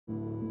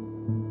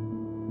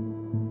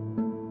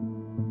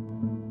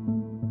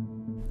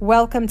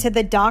Welcome to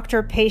the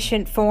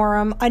Doctor-Patient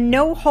Forum, a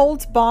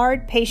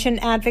no-holds-barred patient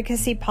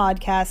advocacy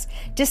podcast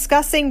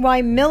discussing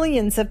why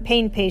millions of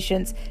pain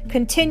patients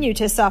continue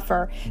to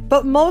suffer,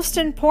 but most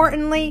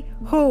importantly,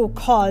 who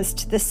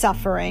caused the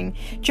suffering.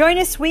 Join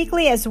us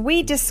weekly as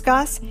we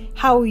discuss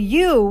how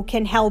you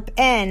can help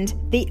end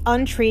the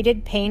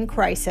untreated pain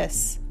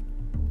crisis.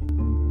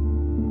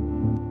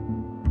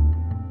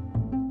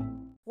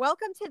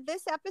 Welcome to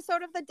this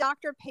episode of the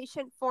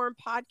Doctor-Patient Forum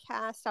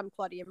podcast. I'm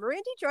Claudia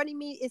Morandi. Joining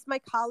me is my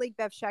colleague,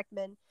 Bev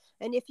Scheckman.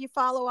 And if you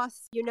follow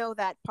us, you know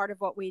that part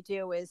of what we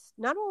do is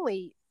not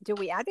only do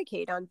we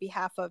advocate on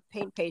behalf of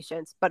pain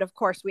patients, but of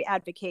course we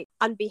advocate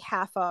on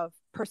behalf of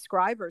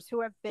prescribers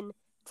who have been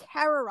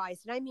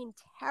terrorized, and I mean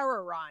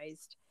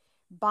terrorized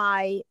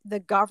by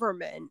the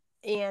government.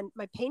 And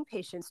my pain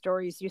patient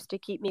stories used to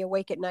keep me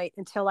awake at night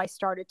until I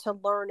started to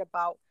learn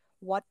about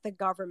what the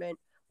government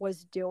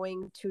was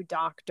doing to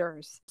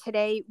doctors.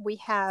 Today, we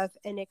have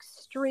an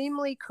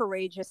extremely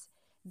courageous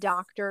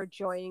doctor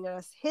joining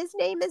us. His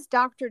name is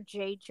Dr.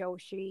 Jay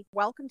Joshi.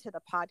 Welcome to the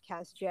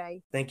podcast,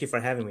 Jay. Thank you for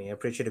having me. I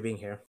appreciate being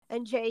here.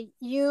 And Jay,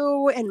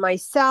 you and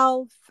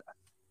myself,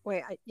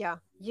 there's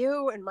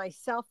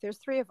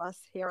three of us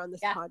here on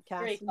this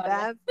podcast.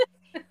 Bev,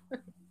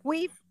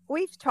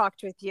 we've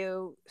talked with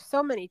you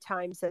so many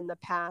times in the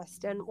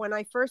past. And when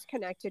I first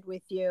connected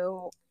with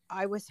you,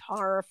 I was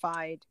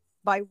horrified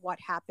by what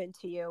happened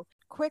to you.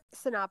 Quick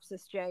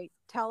synopsis, Jay.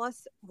 Tell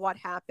us what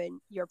happened.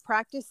 You're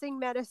practicing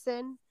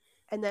medicine,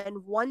 and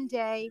then one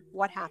day,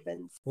 what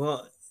happens?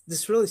 Well,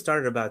 this really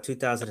started about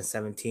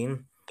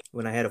 2017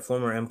 when I had a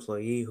former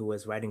employee who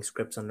was writing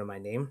scripts under my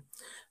name.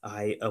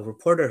 I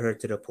reported her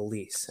to the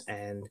police,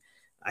 and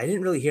I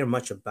didn't really hear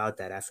much about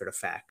that after the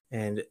fact.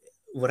 And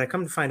what I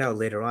come to find out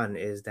later on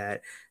is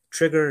that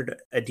triggered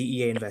a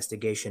DEA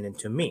investigation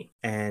into me,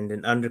 and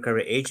an undercover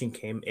agent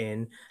came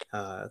in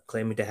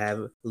claiming to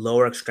have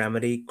lower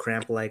extremity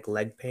cramp-like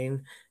leg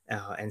pain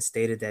and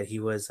stated that he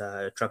was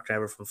a truck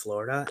driver from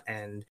Florida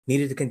and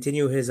needed to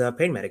continue his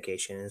pain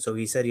medication. And so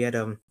he said he had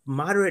a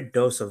moderate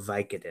dose of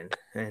Vicodin.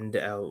 And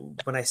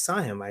when I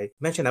saw him, I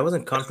mentioned I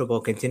wasn't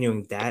comfortable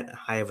continuing that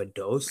high of a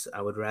dose.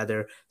 I would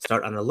rather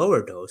start on a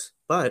lower dose,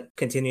 but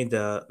continue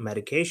the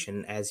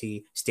medication as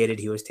he stated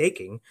he was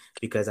taking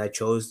because I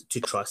chose to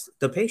trust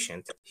the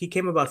patient. He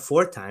came about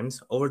 4 times.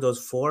 Over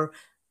those 4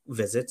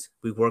 visits,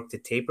 we worked to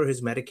taper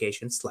his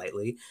medication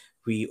slightly.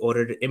 We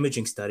ordered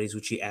imaging studies,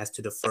 which he asked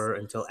to defer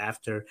until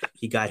after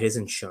he got his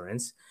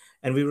insurance.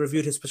 And we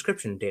reviewed his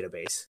prescription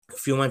database. A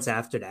few months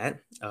after that,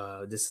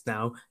 this is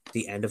now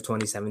the end of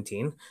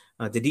 2017,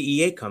 the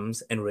DEA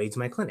comes and raids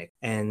my clinic.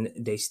 And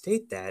they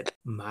state that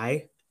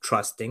my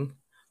trusting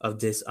of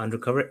this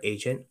undercover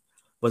agent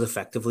was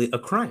effectively a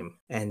crime.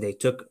 And they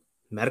took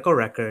medical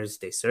records,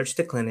 they searched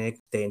the clinic,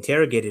 they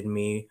interrogated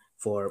me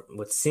for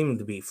what seemed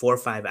to be 4 or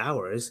 5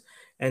 hours,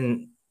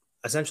 and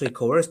essentially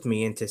coerced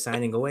me into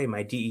signing away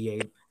my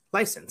DEA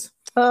license.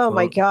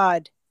 My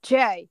God.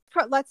 Jay,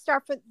 let's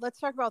talk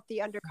about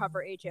the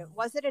undercover agent.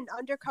 Was it an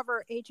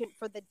undercover agent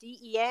for the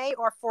DEA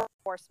or for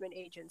enforcement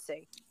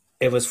agency?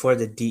 It was for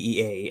the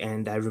DEA,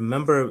 and I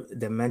remember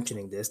them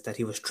mentioning this, that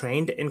he was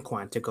trained in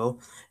Quantico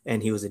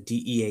and he was a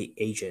DEA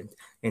agent.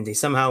 And they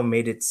somehow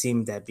made it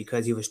seem that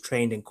because he was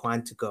trained in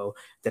Quantico,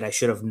 that I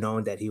should have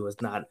known that he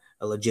was not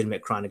a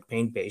legitimate chronic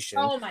pain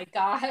patient. Oh my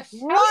gosh.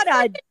 What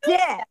a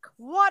dick.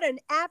 What an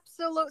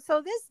absolute.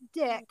 So this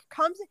dick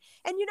comes,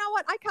 and you know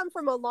what? I come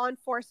from a law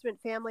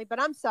enforcement family,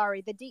 but I'm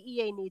sorry, the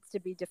DEA needs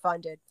to be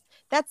defunded.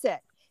 That's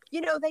it. You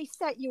know, they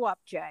set you up,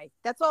 Jay.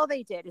 That's all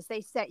they did is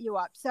they set you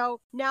up.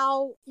 So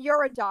now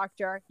you're a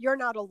doctor. You're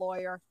not a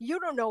lawyer. You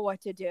don't know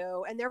what to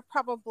do. And they're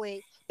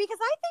probably, because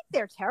I think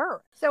they're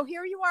terrorists. So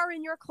here you are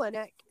in your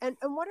clinic. And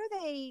what do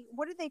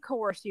they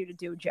coerce you to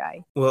do,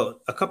 Jay?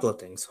 Well, a couple of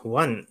things.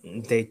 One,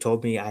 they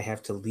told me I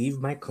have to leave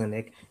my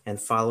clinic and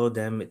follow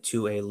them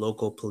to a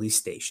local police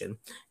station.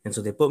 And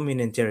so they put me in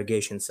an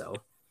interrogation cell.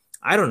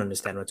 I don't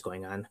understand what's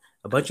going on.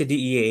 A bunch of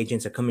DEA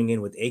agents are coming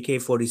in with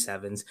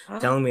AK-47s,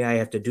 telling me I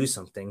have to do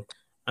something.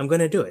 I'm going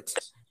to do it.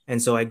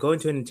 And so I go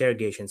into an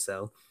interrogation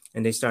cell,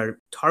 and they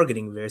start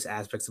targeting various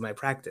aspects of my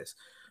practice.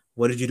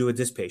 What did you do with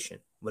this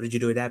patient? What did you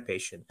do with that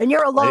patient? And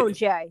you're alone,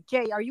 Jay.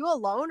 Jay, are you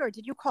alone, or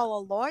did you call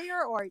a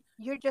lawyer, or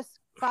you're just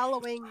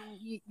following?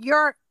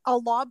 You're a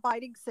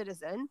law-abiding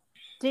citizen.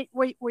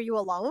 Were you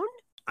alone?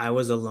 I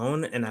was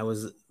alone, and I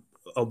was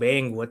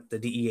obeying what the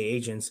DEA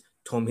agents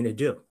told me to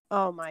do.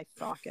 Oh my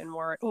fucking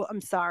word. Oh, I'm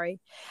sorry.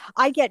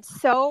 I get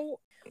so,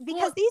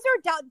 because these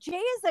are, Jay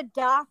is a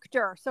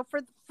doctor. So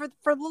for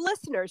the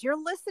listeners,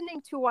 you're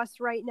listening to us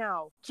right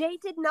now. Jay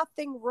did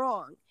nothing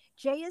wrong.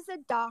 Jay is a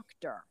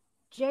doctor.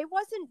 Jay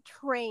wasn't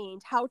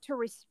trained how to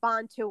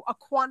respond to a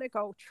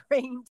Quantico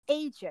trained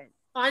agent.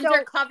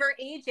 Undercover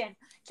agent.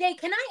 Jay,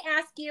 can I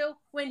ask you,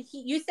 when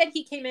you said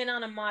he came in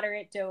on a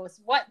moderate dose,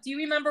 what do you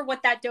remember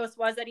what that dose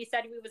was that he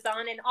said he was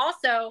on? And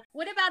also,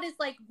 what about his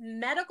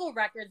medical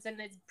records and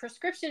his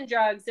prescription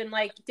drugs, and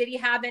did he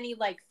have any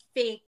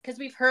fake, because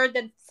we've heard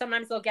that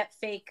sometimes they'll get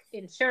fake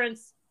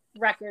insurance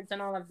records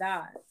and all of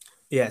that?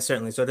 Yeah,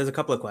 certainly. So there's a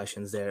couple of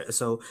questions there.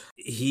 So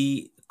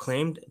he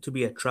claimed to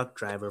be a truck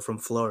driver from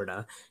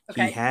Florida.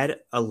 He Okay. had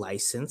a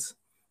license.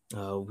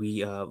 We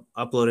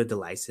uploaded the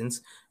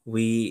license.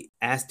 We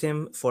asked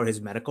him for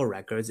his medical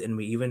records, and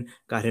we even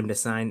got him to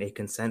sign a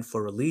consent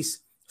for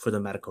release for the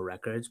medical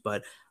records.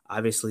 But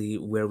obviously,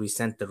 where we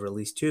sent the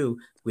release to,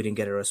 we didn't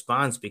get a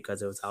response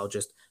because it was all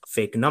just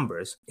fake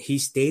numbers. He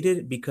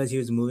stated because he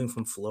was moving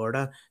from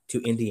Florida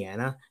to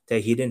Indiana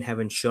that he didn't have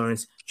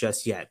insurance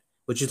just yet,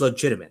 which is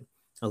legitimate.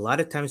 A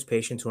lot of times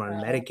patients who are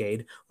on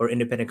Medicaid or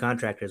independent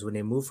contractors, when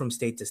they move from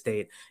state to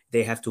state,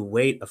 they have to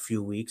wait a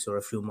few weeks or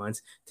a few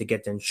months to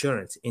get the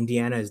insurance.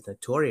 Indiana is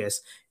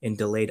notorious in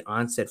delayed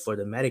onset for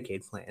the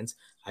Medicaid plans.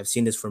 I've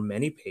seen this for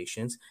many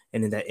patients,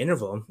 and in that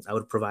interval, I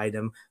would provide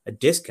them a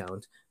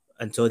discount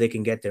until they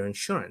can get their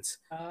insurance.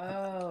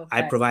 Oh, I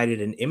okay.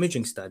 provided an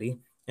imaging study,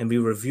 and we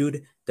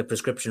reviewed the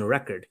prescription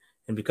record.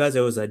 And because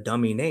it was a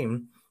dummy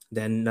name,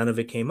 then none of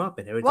it came up,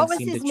 and everything What was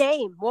seemed his to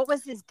name? What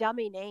was his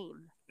dummy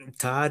name?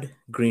 Todd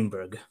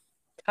Greenberg.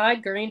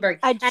 Todd Greenberg.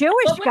 A And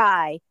Jewish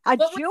guy, a what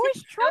was Jewish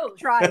his truck dose?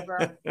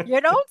 driver. You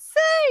don't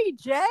say,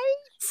 Jay.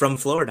 From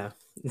Florida.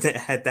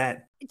 At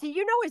that, Do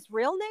you know his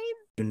real name?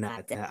 do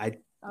not. Okay.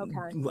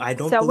 I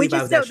don't So we believe I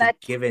just was know actually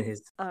that- given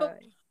his.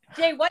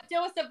 Jay, what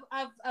dose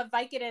of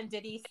Vicodin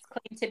did he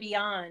claim to be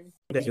on?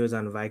 That he was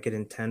on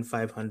Vicodin 10,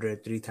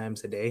 500, 3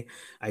 times a day.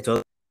 I told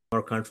him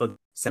more comfortable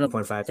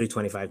 7.5,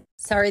 325.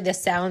 Sorry, the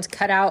sound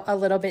cut out a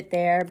little bit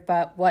there,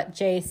 but what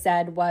Jay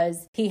said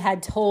was he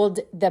had told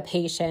the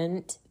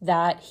patient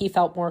that he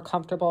felt more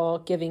comfortable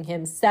giving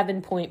him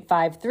 7.5,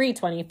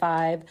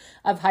 325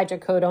 of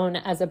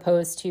hydrocodone as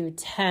opposed to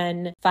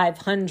 10,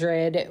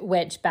 500,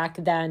 which back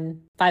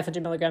then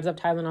 500 milligrams of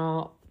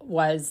Tylenol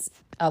was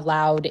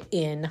allowed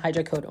in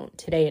hydrocodone.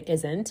 Today it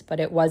isn't, but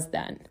it was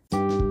then.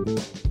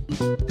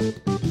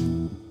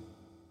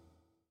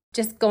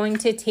 Just going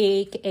to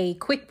take a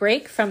quick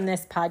break from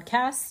this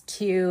podcast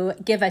to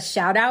give a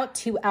shout out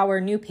to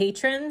our new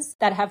patrons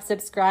that have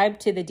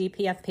subscribed to the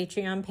DPF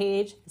Patreon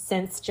page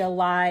since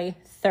July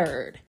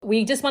 3rd.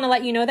 We just want to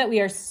let you know that we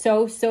are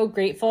so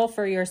grateful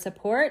for your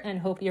support and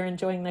hope you're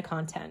enjoying the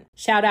content.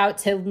 Shout out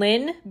to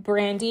Lynn,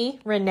 Brandy,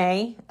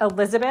 Renee,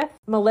 Elizabeth,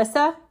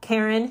 Melissa,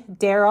 Karen,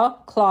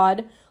 Daryl,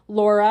 Claude,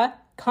 Laura,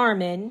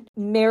 Carmen,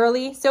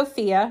 Marilee,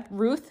 Sophia,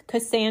 Ruth,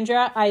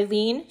 Cassandra,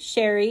 Eileen,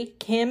 Sherry,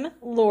 Kim,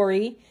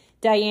 Lori,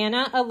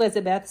 Diana,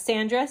 Elizabeth,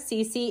 Sandra,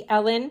 Cece,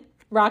 Ellen,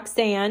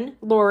 Roxanne,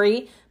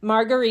 Lori,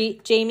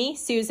 Marguerite, Jamie,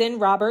 Susan,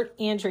 Robert,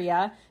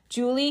 Andrea,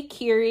 Julie,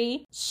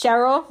 Kiri,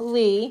 Cheryl,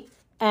 Lee,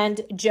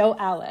 and Joe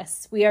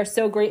Alice. We are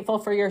so grateful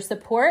for your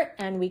support,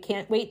 and we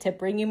can't wait to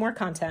bring you more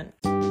content.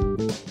 And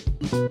that's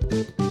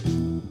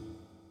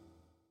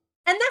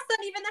not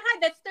even the high.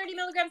 That's 30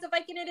 milligrams of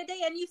Vicodin a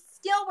day, and you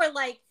still were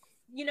like,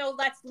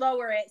 let's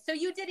lower it. So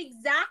you did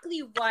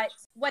exactly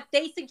what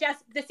they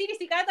suggest. The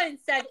CDC guidelines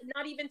said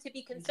not even to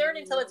be concerned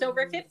until it's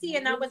over 50,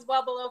 and that was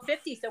well below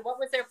 50. So what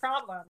was their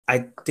problem?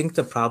 I think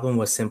the problem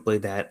was simply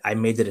that I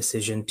made the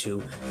decision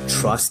to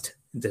trust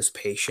this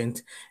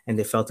patient, and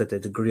they felt that the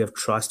degree of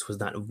trust was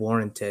not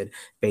warranted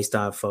based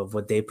off of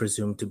what they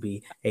presumed to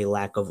be a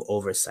lack of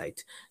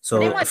oversight.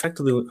 So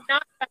effectively,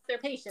 not trust their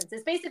patients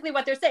is basically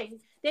what they're saying.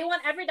 They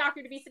want every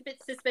doctor to be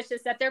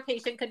suspicious that their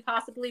patient could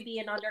possibly be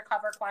an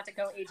undercover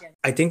Quantico agent.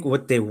 I think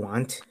what they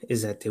want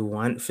is that they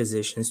want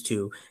physicians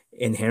to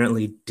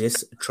inherently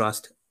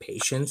distrust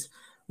patients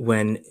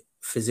when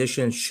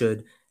physicians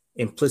should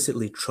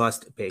implicitly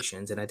trust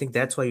patients. And I think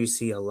that's why you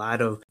see a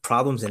lot of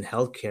problems in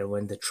healthcare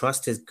when the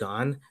trust is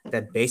gone.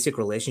 That basic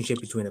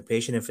relationship between a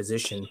patient and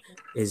physician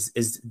is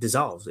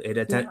dissolved. It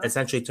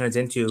essentially turns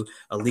into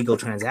a legal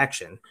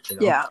transaction.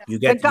 You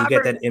get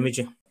that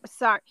imaging.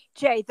 Sorry,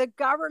 Jay, the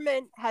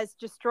government has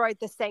destroyed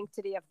the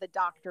sanctity of the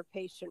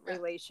doctor-patient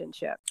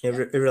relationship.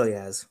 It really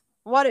has.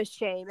 What a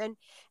shame.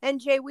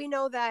 And Jay, we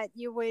know that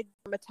you would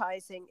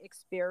traumatizing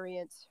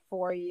experience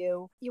for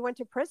you. You went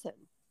to prison.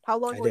 How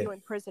long were you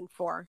in prison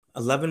for?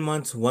 11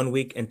 months, 1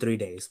 week, and 3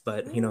 days.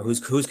 But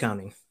who's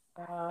counting?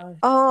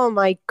 Oh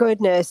my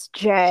goodness,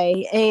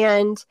 Jay.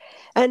 And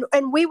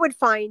we would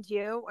find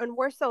you, and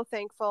we're so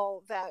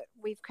thankful that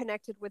we've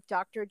connected with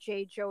Dr.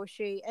 Jay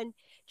Joshi. And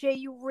Jay,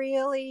 you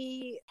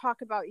really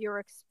talk about your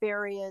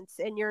experience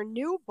in your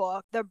new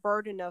book, The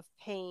Burden of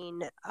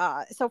Pain.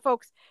 So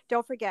folks,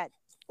 don't forget,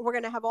 we're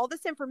going to have all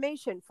this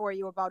information for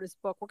you about his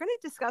book. We're going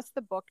to discuss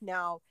the book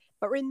now,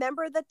 but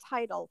remember the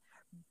title,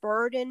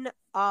 Burden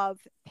of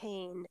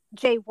Pain.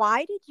 Jay, why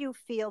did you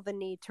feel the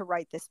need to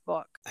write this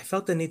book? I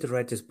felt the need to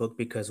write this book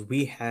because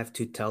we have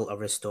to tell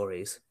our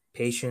stories.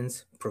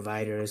 Patients,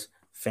 providers,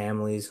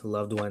 families,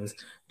 loved ones,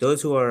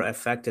 those who are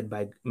affected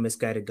by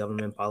misguided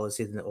government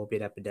policies and the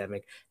opiate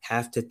epidemic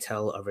have to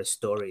tell our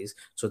stories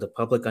so the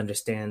public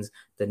understands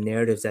the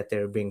narratives that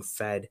they're being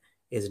fed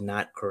is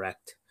not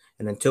correct.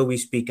 And until we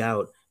speak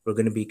out, we're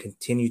going to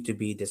continue to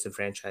be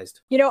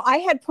disenfranchised. I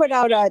had put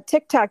out a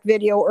TikTok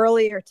video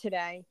earlier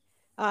today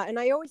And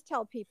I always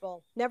tell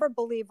people, never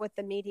believe what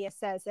the media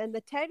says. And the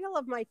title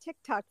of my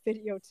TikTok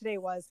video today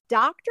was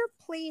Doctor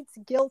Pleads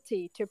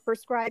Guilty to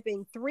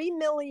Prescribing 3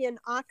 million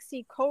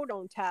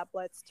oxycodone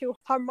tablets to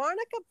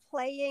harmonica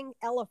playing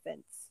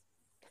elephants.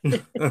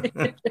 Because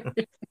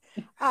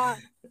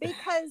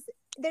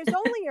there's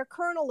only a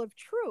kernel of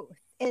truth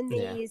in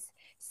these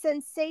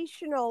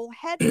sensational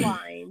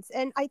headlines.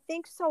 And I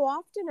think so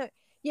often,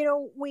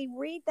 we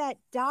read that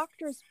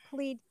doctors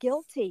plead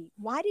guilty.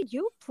 Why did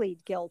you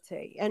plead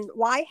guilty? And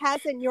why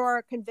hasn't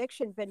your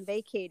conviction been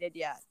vacated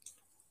yet?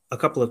 A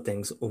couple of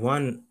things.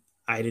 One,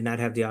 I did not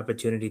have the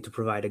opportunity to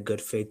provide a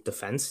good faith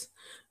defense.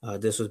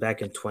 This was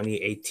back in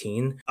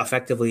 2018.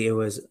 Effectively, it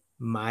was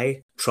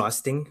my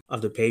trusting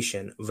of the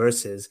patient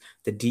versus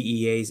the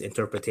DEA's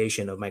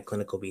interpretation of my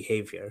clinical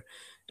behavior.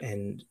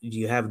 And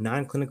you have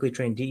non-clinically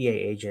trained DEA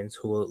agents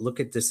who will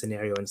look at this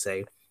scenario and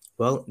say,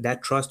 well,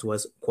 that trust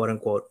was quote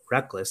unquote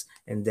reckless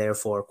and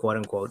therefore quote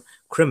unquote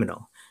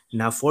criminal.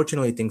 Now,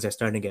 fortunately, things are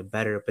starting to get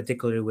better,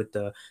 particularly with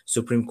the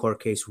Supreme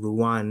Court case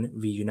Ruan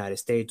v. United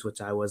States,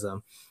 which I was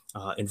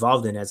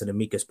involved in as an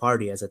amicus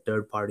party, as a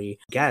third party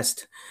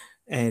guest.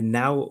 And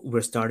now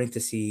we're starting to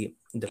see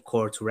the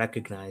courts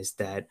recognize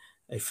that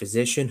a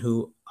physician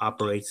who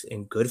operates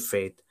in good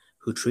faith,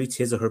 who treats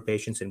his or her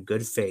patients in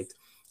good faith,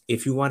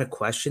 if you want to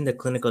question the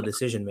clinical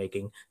decision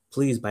making,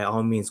 please, by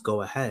all means,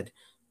 go ahead.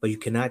 But you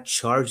cannot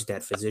charge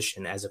that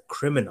physician as a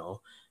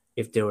criminal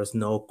if there was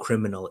no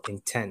criminal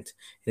intent.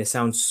 And it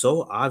sounds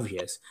so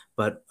obvious,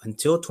 but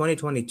until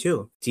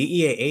 2022,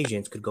 DEA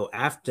agents could go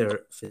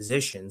after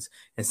physicians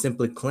and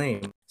simply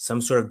claim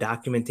some sort of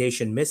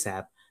documentation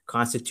mishap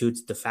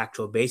constitutes the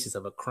factual basis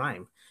of a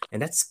crime.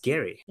 And that's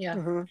scary. Yeah.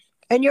 Mm-hmm.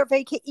 And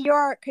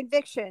your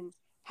conviction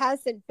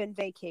hasn't been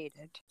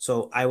vacated.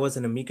 So I was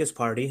an amicus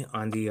party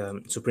on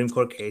the Supreme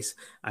Court case.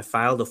 I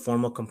filed a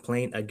formal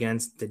complaint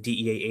against the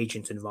DEA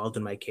agents involved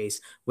in my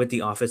case with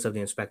the Office of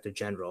the Inspector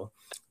General.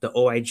 The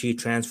OIG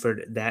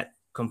transferred that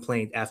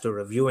complaint after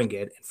reviewing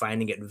it and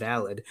finding it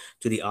valid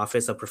to the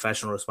Office of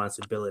Professional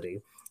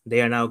Responsibility.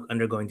 They are now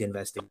undergoing the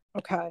investigation.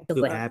 Okay.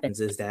 What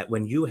happens is that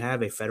when you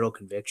have a federal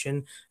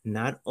conviction,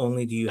 not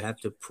only do you have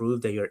to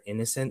prove that you're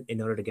innocent in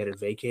order to get it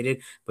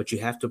vacated, but you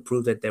have to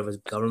prove that there was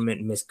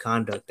government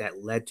misconduct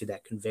that led to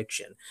that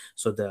conviction.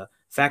 So the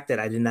fact that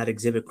I did not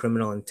exhibit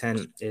criminal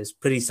intent is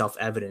pretty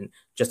self-evident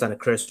just on a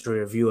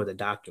cursory review of the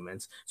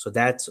documents. So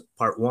that's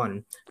part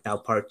one. Now,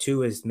 part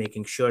two is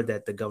making sure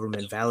that the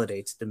government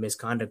validates the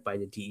misconduct by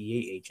the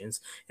DEA agents.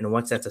 And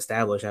once that's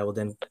established, I will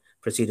then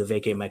proceed to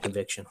vacate my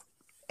conviction.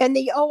 And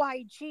the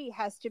OIG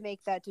has to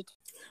make that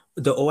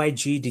The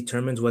OIG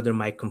determines whether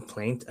my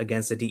complaint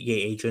against the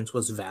DEA agents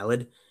was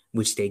valid,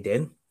 which they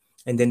did.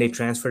 And then they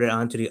transferred it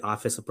on to the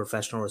Office of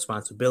Professional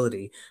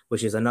Responsibility,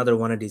 which is another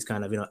one of these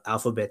kind of,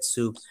 alphabet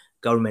soup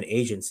government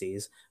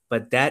agencies.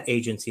 But that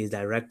agency is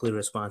directly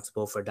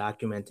responsible for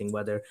documenting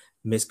whether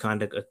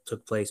misconduct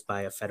took place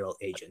by a federal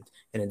agent.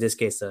 And in this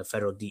case, a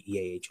federal DEA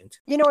agent.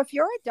 If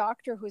you're a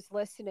doctor who's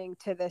listening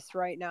to this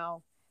right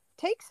now,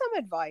 take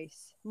some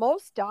advice.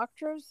 Most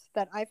doctors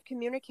that I've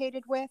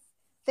communicated with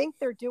think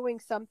they're doing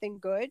something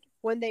good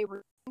when they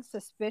were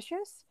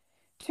suspicious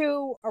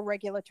to a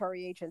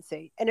regulatory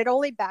agency, and it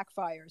only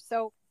backfires.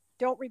 So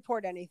don't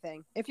report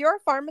anything. If you're a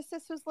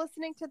pharmacist who's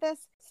listening to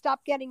this,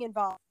 stop getting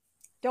involved.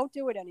 Don't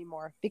do it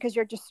anymore because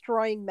you're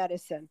destroying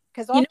medicine.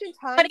 Because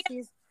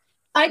oftentimes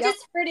I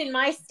just heard in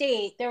my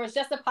state, there was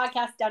just a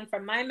podcast done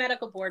from my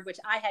medical board, which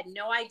I had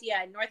no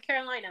idea. In North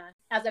Carolina,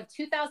 as of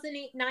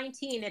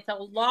 2019, it's a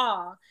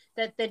law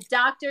that the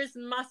doctors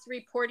must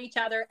report each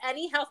other.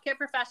 Any healthcare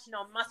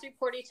professional must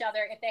report each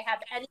other if they have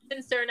any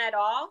concern at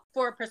all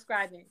for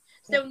prescribing.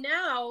 So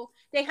now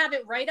they have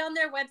it right on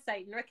their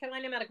website, North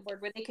Carolina Medical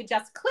Board, where they could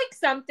just click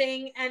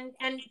something and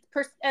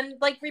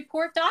like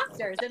report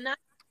doctors. And that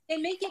they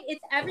make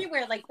it's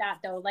everywhere like that,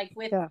 though. Like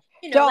with,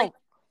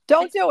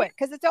 Don't do it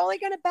because it's only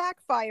going to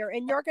backfire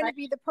and you're going to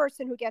be the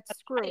person who gets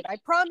screwed. I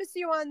promise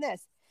you on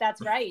this.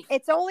 That's right.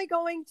 It's only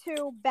going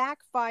to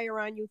backfire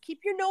on you.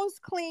 Keep your nose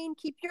clean,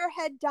 keep your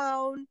head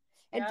down,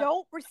 and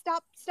don't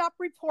stop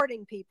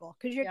reporting people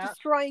because you're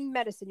destroying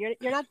medicine.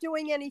 You're not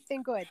doing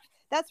anything good.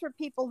 That's for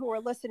people who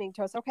are listening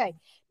to us. Okay.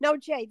 Now,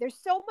 Jay, there's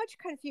so much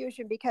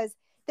confusion because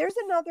there's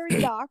another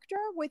doctor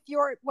with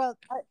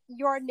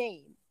your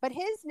name, but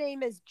his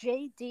name is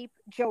Jaydeep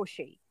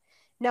Joshi.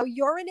 Now,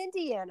 you're in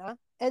Indiana,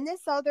 and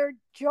this other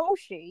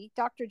Joshi,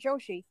 Dr.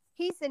 Joshi,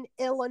 he's in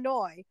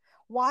Illinois.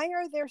 Why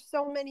are there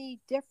so many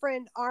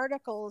different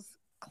articles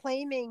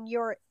claiming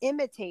you're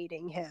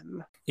imitating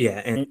him?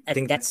 Yeah, and I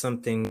think that's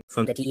something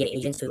from the DEA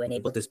agents who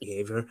enabled this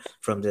behavior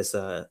from this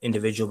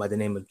individual by the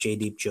name of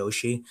Jaydeep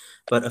Joshi.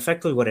 But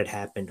effectively what had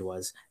happened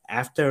was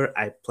after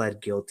I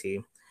pled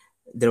guilty,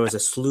 there was a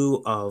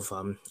slew of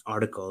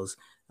articles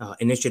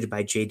initiated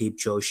by Jaydeep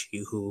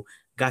Joshi who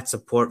got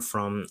support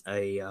from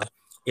a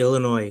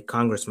Illinois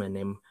congressman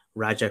named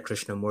Raja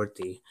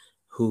Krishnamurti,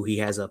 who he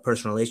has a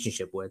personal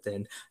relationship with.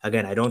 And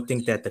again, I don't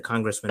think that the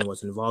congressman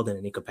was involved in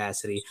any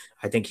capacity.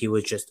 I think he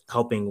was just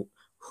helping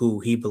who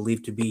he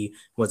believed to be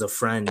was a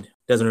friend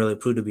doesn't really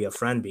prove to be a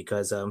friend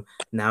because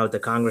now the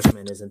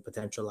congressman is in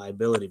potential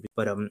liability.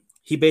 But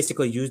he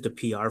basically used a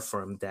PR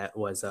firm that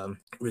was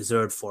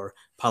reserved for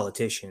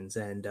politicians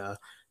and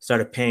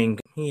started paying.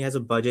 He has a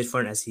budget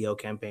for an SEO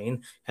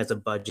campaign, has a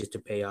budget to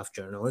pay off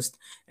journalists,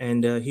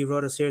 and he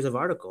wrote a series of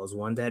articles,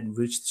 one that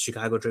reached the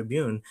Chicago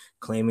Tribune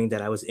claiming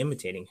that I was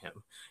imitating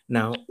him.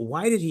 Now,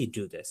 why did he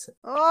do this?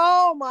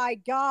 Oh my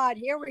God,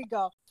 here we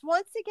go.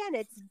 Once again,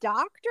 it's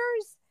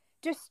doctors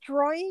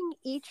destroying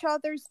each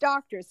other's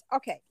doctors.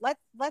 Okay,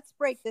 let's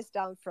break this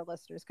down for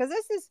listeners, because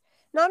this is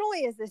not only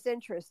is this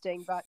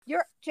interesting, but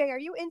Jay, are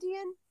you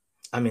Indian?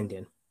 I'm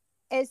Indian.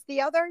 Is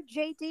the other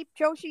Deep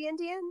Joshi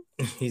Indian?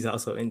 He's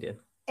also Indian.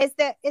 Is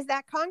that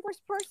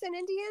congressperson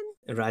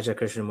Indian? Raja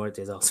Krishnamurti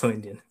is also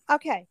Indian.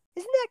 Okay,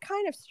 isn't that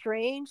kind of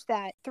strange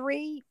that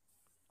three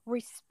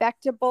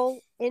respectable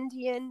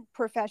Indian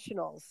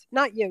professionals,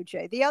 not you,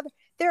 Jay, the other,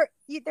 they're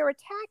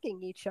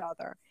attacking each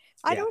other.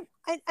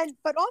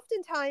 But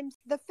oftentimes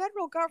the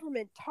federal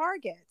government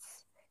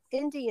targets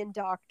Indian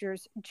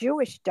doctors,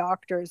 Jewish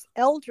doctors,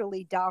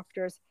 elderly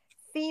doctors,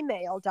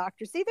 female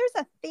doctors. See,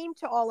 there's a theme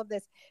to all of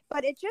this,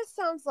 but it just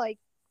sounds like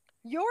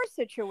your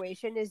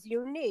situation is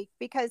unique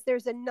because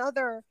there's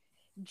another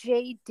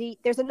J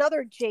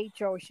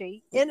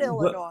Joshi in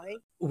Illinois.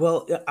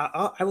 Well,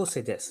 I will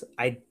say this.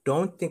 I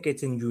don't think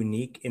it's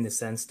unique in the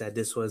sense that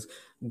this was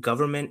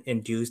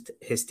government-induced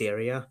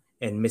hysteria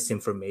and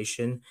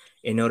misinformation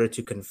in order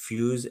to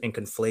confuse and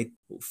conflate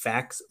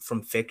facts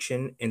from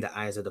fiction in the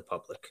eyes of the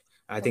public.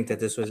 I think that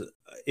this was,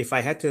 if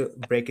I had to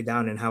break it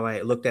down and how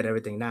I looked at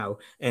everything now,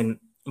 and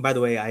by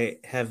the way, I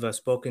have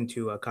spoken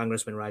to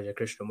Congressman Raja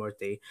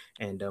Krishnamurti,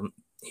 and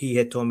he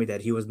had told me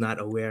that he was not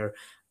aware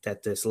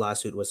that this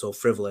lawsuit was so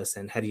frivolous,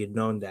 and had he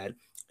known that,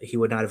 he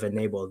would not have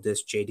enabled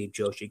this JD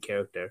Joshi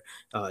character.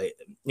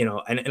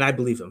 And I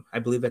believe him. I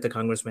believe that the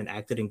congressman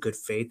acted in good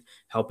faith,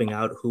 helping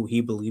out who he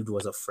believed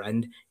was a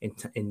friend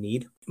in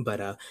need.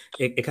 But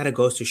it kind of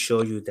goes to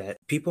show you that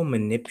people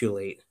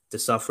manipulate the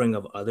suffering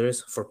of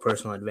others for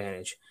personal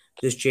advantage.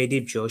 This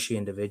JD Joshi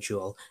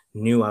individual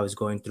knew I was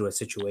going through a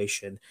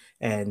situation,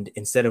 and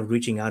instead of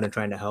reaching out and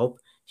trying to help,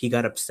 he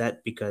got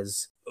upset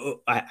because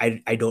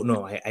I don't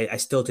know. I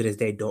still to this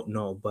day don't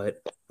know.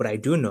 But what I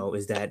do know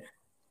is that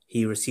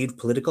he received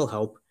political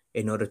help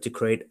in order to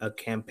create a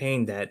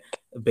campaign that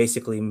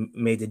basically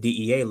made the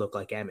DEA look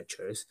like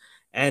amateurs.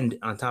 And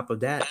on top of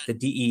that, the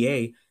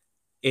DEA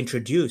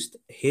introduced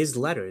his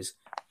letters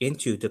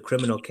into the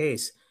criminal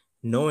case,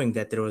 knowing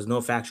that there was no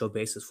factual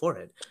basis for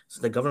it.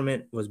 So the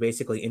government was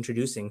basically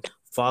introducing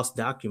false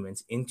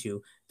documents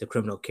into the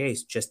criminal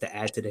case just to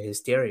add to the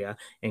hysteria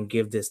and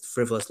give this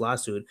frivolous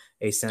lawsuit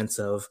a sense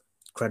of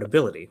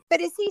credibility.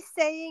 But is he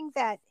saying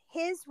that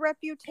his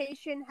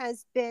reputation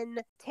has been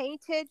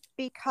tainted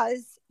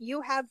because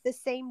you have the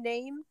same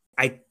name?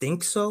 I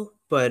think so,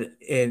 but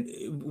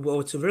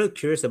what's really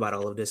curious about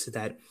all of this is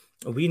that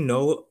we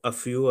know a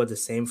few of the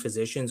same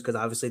physicians because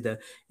obviously the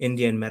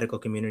Indian medical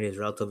community is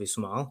relatively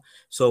small.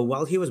 So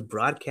while he was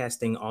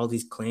broadcasting all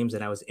these claims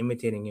that I was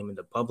imitating him in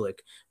the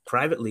public,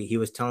 privately he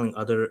was telling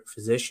other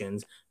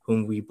physicians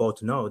whom we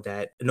both know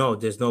that no,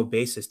 there's no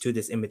basis to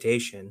this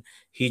imitation.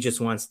 He just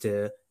wants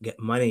to get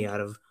money out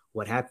of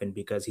what happened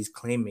because he's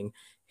claiming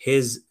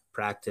his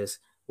practice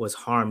was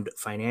harmed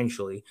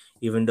financially,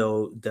 even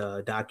though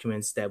the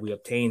documents that we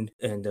obtained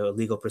in the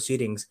legal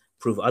proceedings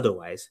prove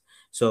otherwise.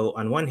 So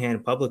on one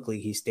hand, publicly,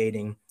 he's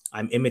stating,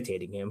 I'm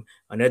imitating him.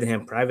 On the other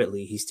hand,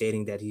 privately, he's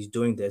stating that he's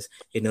doing this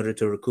in order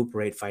to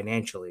recuperate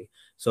financially.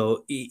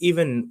 So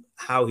even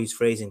how he's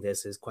phrasing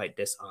this is quite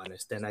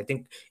dishonest. And I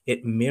think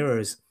it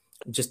mirrors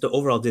just the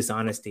overall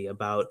dishonesty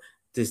about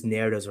this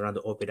narratives around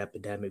the opiate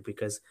epidemic,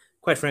 because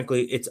quite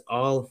frankly, it's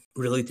all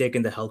really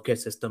taken the healthcare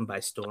system by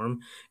storm.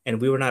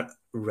 And we were not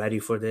ready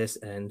for this.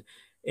 And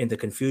in the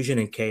confusion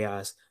and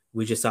chaos,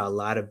 we just saw a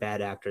lot of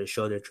bad actors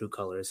show their true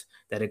colors.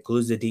 That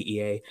includes the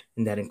DEA,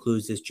 and that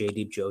includes this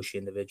JD Joshi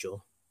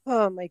individual.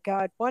 Oh my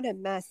God, what a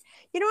mess.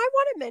 I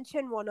want to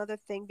mention one other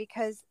thing,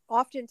 because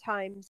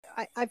oftentimes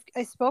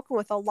I've spoken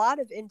with a lot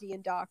of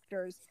Indian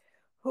doctors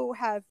who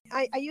have,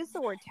 I use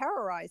the word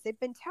terrorized. They've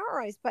been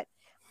terrorized, but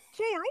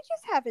Jay, I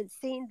just haven't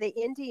seen the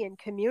Indian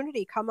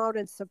community come out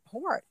and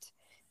support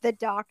the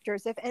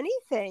doctors. If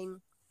anything,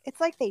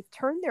 it's like they've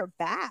turned their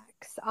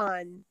backs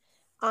on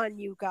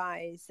you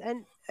guys,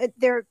 and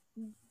they're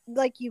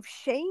like, you've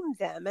shamed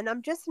them. And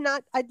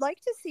I'd like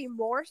to see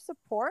more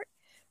support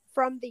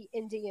from the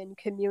Indian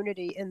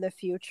community in the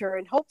future.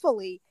 And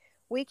hopefully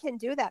we can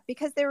do that,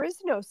 because there is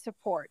no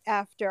support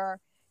after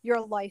your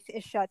life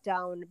is shut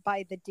down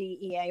by the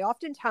DEA.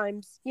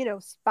 Oftentimes,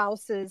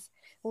 spouses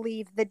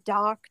leave the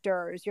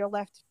doctors, you're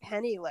left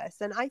penniless.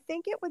 And I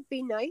think it would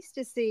be nice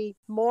to see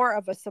more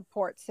of a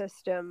support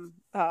system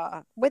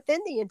within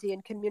the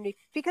Indian community,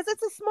 because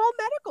it's a small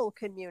medical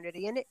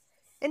community, and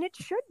it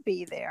should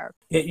be there.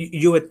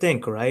 You would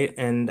think, right?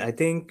 And I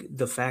think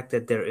the fact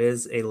that there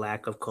is a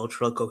lack of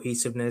cultural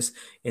cohesiveness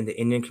in the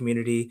Indian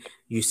community,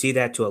 you see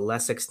that to a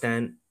lesser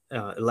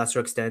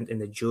extent in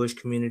the Jewish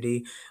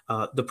community.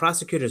 The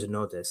prosecutors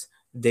know this.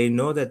 They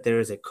know that there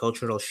is a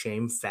cultural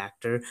shame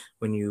factor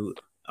when you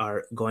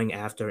are going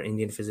after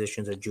Indian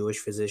physicians or Jewish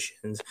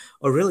physicians,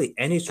 or really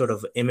any sort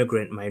of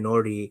immigrant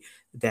minority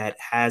that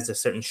has a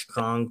certain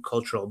strong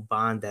cultural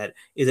bond that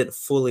isn't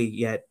fully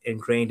yet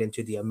ingrained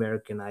into the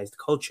Americanized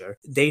culture.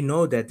 They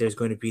know that there's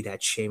going to be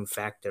that shame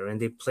factor,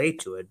 and they play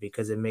to it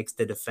because it makes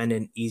the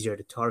defendant easier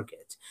to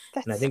target.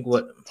 And I That's think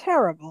what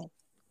terrible.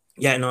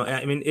 yeah, no,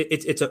 I mean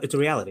it's a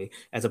reality.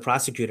 As a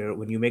prosecutor,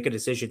 when you make a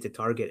decision to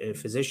target a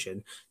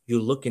physician, you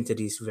look into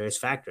these various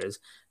factors.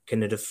 Can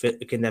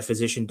that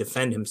physician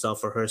defend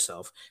himself or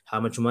herself? How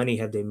much money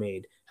have they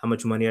made? How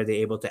much money are they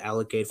able to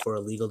allocate for a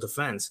legal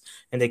defense?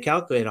 And they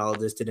calculate all of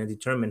this to then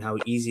determine how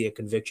easy a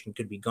conviction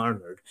could be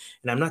garnered.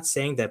 And I'm not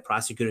saying that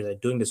prosecutors are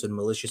doing this with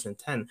malicious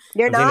intent.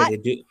 You're I'm saying that not? they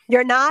do.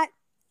 You're not?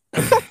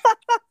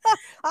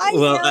 I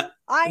Well, am.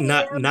 I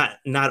not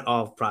am. not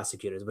all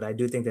prosecutors, but I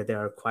do think that there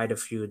are quite a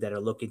few that are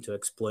looking to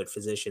exploit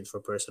physicians for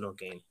personal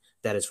gain.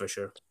 That is for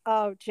sure.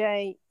 Oh,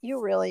 Jay,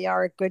 you really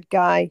are a good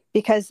guy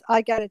because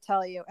I got to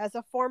tell you, as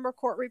a former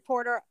court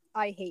reporter,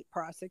 I hate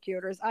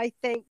prosecutors. I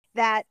think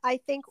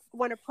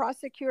when a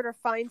prosecutor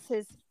finds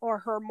his or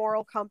her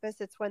moral compass,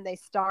 it's when they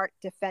start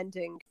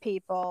defending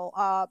people.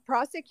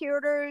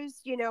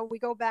 Prosecutors, we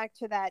go back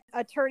to that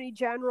Attorney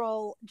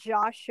General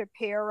Josh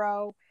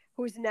Shapiro,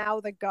 who's now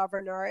the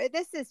governor.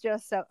 This is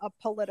just a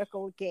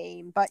political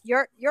game. But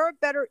you're a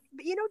better,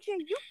 Jay.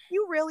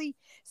 You really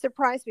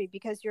surprised me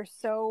because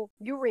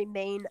you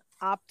remain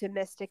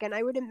optimistic, and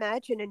I would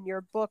imagine in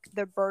your book,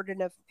 The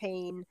Burden of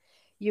Pain,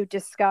 you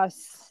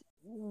discuss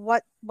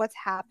what's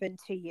happened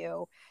to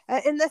you.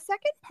 In the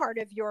second part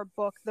of your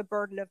book, The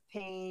Burden of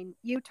Pain,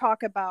 you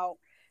talk about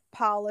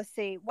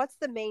policy. What's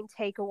the main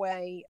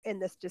takeaway in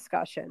this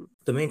discussion?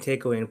 The main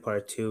takeaway in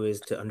part two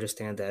is to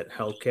understand that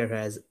healthcare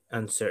has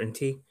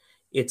uncertainty.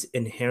 It's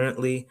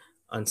inherently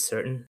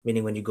uncertain,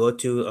 meaning when you go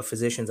to a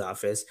physician's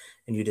office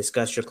and you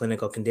discuss your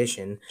clinical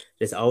condition,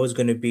 there's always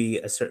going to be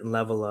a certain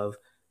level of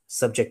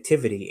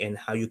subjectivity in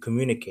how you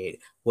communicate,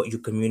 what you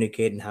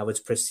communicate, and how it's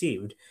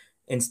perceived.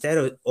 Instead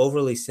of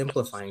overly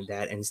simplifying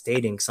that and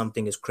stating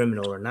something is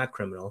criminal or not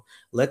criminal,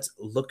 let's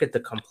look at the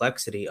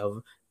complexity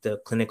of the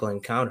clinical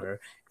encounter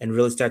and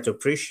really start to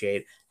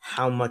appreciate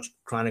how much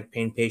chronic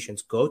pain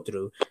patients go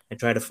through and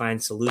try to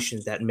find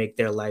solutions that make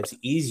their lives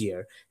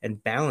easier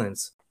and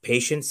balance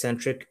patient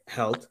centric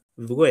health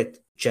with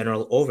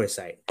general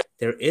oversight.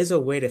 There is a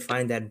way to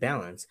find that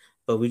balance,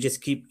 but we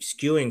just keep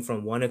skewing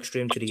from one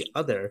extreme to the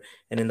other.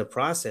 And in the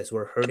process,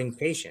 we're hurting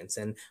patients.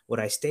 And what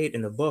I state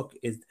in the book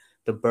is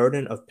the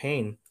burden of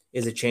pain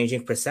is a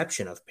changing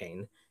perception of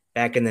pain.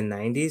 Back in the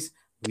 90s,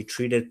 we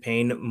treated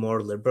pain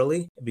more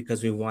liberally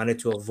because we wanted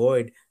to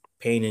avoid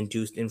pain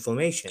induced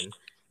inflammation.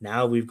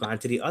 Now we've gone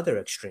to the other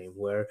extreme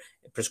where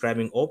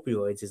prescribing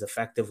opioids is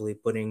effectively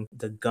putting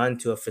the gun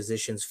to a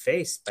physician's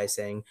face by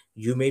saying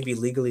you may be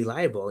legally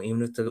liable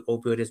even if the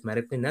opioid is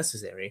medically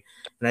necessary.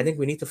 And I think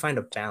we need to find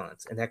a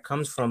balance. And that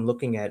comes from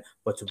looking at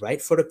what's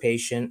right for the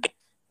patient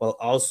while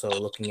also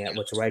looking at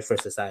what's right for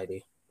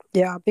society.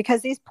 Yeah,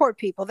 because these poor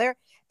people,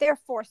 they're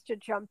forced to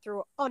jump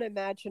through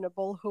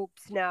unimaginable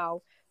hoops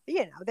now.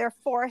 They're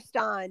forced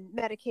on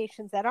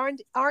medications that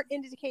aren't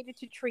indicated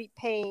to treat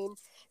pain.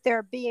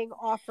 They're being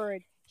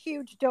offered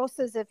huge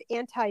doses of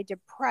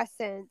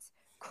antidepressants,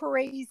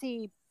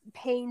 crazy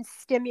pain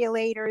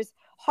stimulators,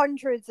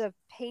 hundreds of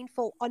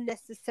painful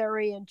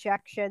unnecessary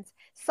injections,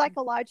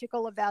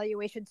 psychological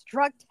evaluations,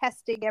 drug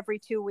testing every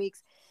 2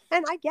 weeks.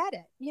 And I get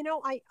it.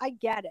 I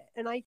get it.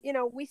 And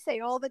we say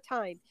all the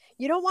time,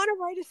 you don't want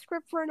to write a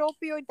script for an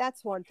opioid,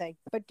 that's one thing,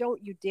 but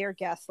don't you dare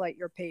gaslight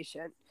your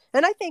patient.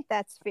 And I think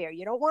that's fair.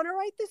 You don't want to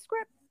write the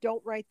script,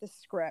 don't write the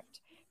script.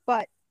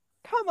 But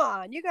come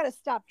on, you got to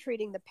stop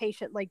treating the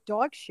patient like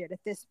dog shit at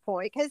this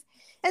point.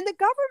 And the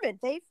government,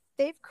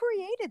 they've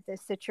created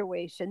this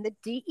situation. The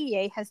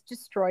DEA has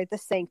destroyed the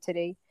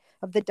sanctity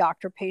of the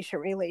doctor-patient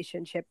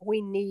relationship.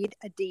 We need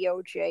a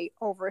DOJ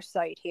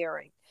oversight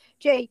hearing.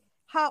 Jay,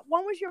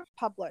 when was yours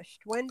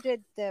published? When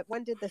did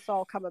this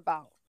all come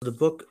about? The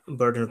book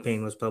Burden of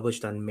Pain was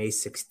published on May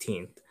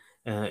 16th,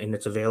 and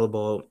it's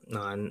available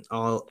on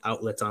all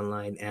outlets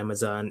online: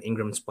 Amazon,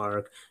 Ingram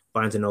Spark,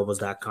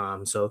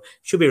 BarnesandNobles.com. So it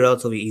should be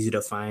relatively easy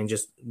to find.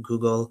 Just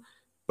Google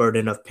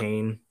Burden of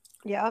Pain,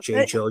 Yeah.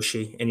 J.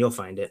 Joshi, and you'll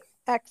find it.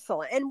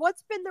 Excellent. And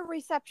what's been the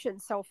reception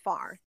so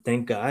far?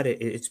 Thank God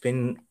it's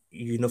been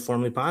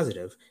uniformly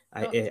positive.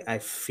 I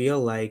feel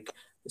like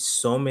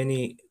so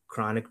many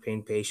chronic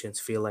pain patients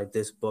feel like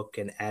this book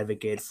can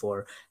advocate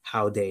for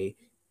how they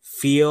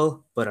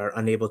feel but are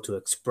unable to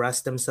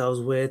express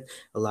themselves with.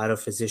 A lot of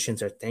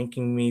physicians are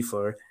thanking me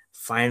for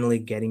finally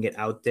getting it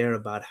out there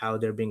about how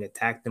they're being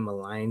attacked and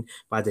maligned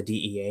by the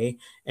DEA.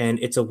 And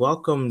it's a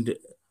welcomed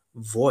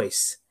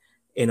voice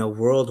in a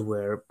world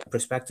where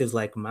perspectives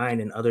like mine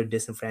and other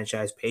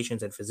disenfranchised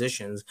patients and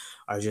physicians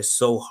are just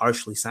so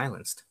harshly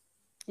silenced.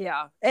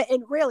 Yeah.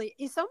 And really,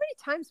 so many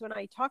times when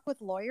I talk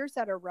with lawyers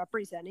that are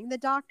representing the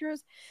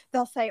doctors,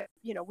 they'll say,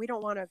 we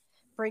don't want to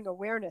bring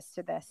awareness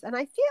to this. And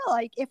I feel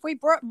like if we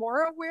brought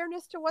more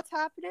awareness to what's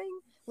happening,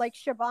 like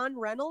Siobhan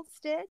Reynolds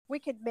did, we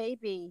could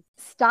maybe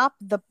stop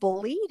the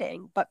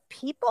bleeding, but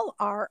people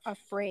are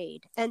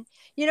afraid. And,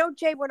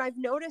 Jay, what I've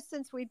noticed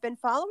since we've been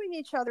following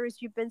each other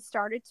is you've been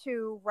started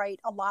to write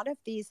a lot of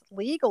these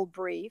legal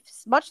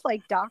briefs, much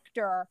like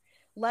Dr.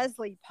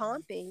 Leslie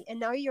Pompey, and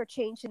now you're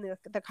changing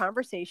the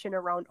conversation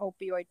around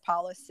opioid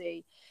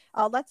policy.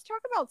 Let's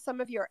talk about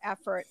some of your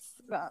efforts.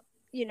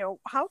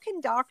 How can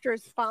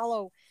doctors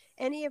follow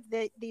any of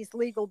these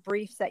legal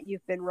briefs that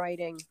you've been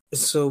writing?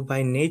 So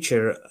by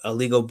nature, a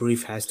legal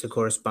brief has to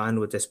correspond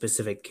with a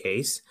specific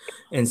case.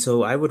 And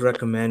so I would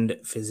recommend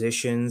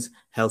physicians,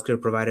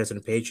 healthcare providers,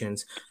 and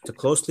patients to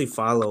closely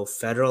follow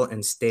federal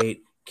and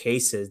state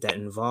cases that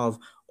involve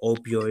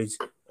opioids,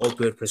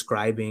 opioid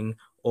prescribing,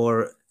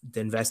 or the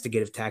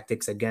investigative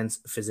tactics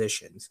against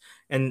physicians.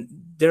 And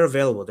they're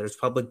available. There's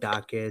public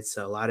dockets.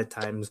 A lot of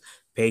times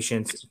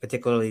patients,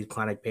 particularly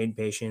chronic pain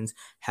patients,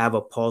 have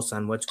a pulse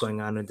on what's going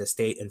on at the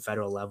state and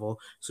federal level.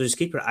 So just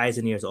keep your eyes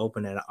and ears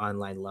open at an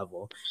online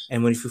level.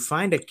 And if you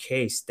find a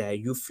case that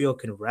you feel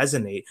can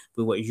resonate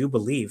with what you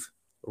believe,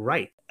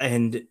 write.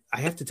 And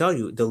I have to tell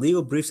you, the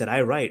legal briefs that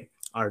I write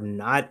are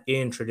not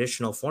in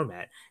traditional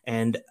format.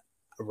 And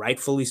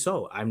rightfully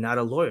so. I'm not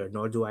a lawyer,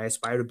 nor do I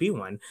aspire to be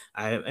one.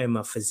 I am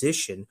a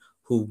physician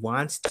who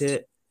wants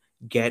to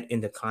get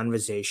in the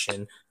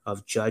conversation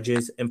of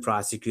judges and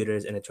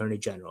prosecutors and attorney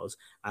generals.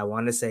 I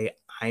want to say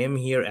I am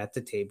here at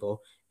the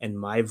table and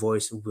my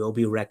voice will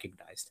be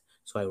recognized.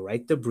 So I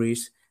write the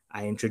briefs.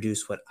 I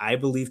introduce what I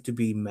believe to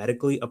be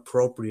medically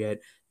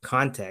appropriate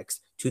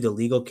context to the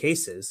legal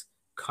cases.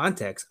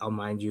 Context, I'll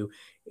mind you,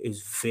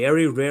 is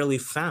very rarely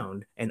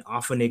found and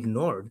often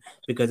ignored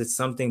because it's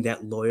something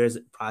that lawyers,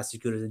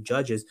 prosecutors, and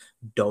judges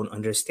don't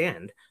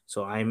understand.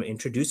 So I'm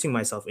introducing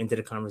myself into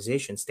the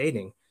conversation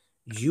stating,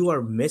 you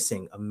are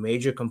missing a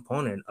major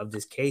component of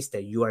this case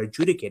that you are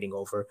adjudicating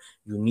over.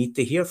 You need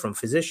to hear from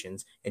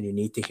physicians and you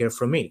need to hear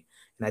from me.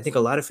 And I think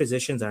a lot of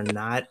physicians are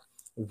not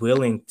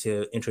willing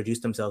to introduce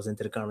themselves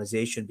into the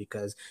conversation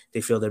because they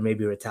feel there may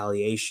be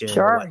retaliation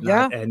or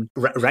whatnot. And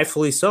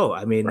rightfully so.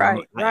 I mean,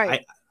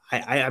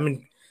 I'm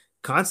in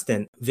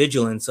constant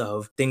vigilance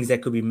of things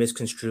that could be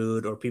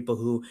misconstrued or people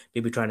who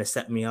may be trying to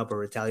set me up or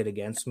retaliate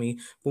against me.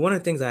 But one of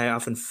the things I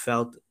often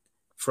felt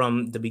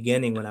from the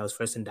beginning when I was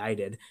first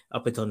indicted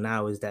up until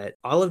now is that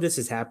all of this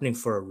is happening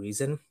for a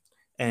reason.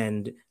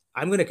 And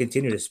I'm going to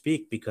continue to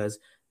speak because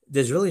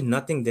there's really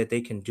nothing that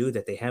they can do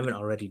that they haven't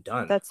already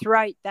done. That's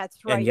right.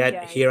 And yet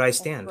Jay. Here I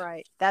stand.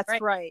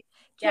 That's right.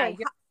 Jay,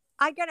 Yeah,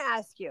 I got to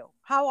ask you,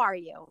 how are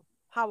you?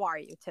 How are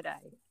you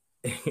today?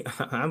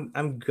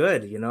 I'm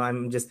good.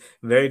 I'm just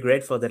very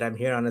grateful that I'm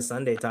here on a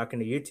Sunday talking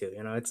to you two.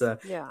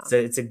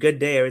 It's a good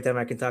day every time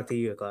I can talk to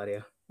you,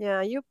 Claudia.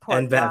 Yeah, you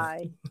poor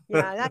guy.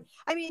 Yeah,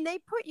 they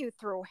put you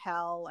through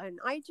hell, and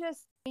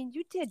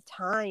you did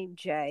time,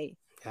 Jay.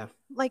 Yeah.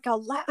 What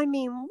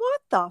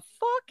the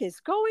fuck is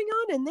going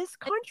on in this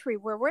country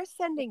where we're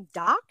sending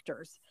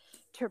doctors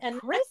to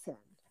prison?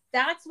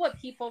 That's what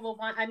people will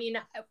want. I mean,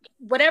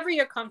 whatever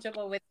you're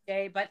comfortable with,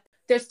 Jay, but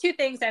there's two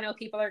things I know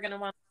people are going to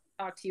want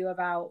to talk to you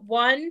about.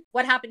 One,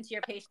 what happened to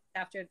your patients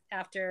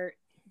after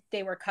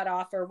they were cut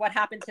off, or what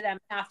happened to them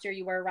after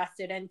you were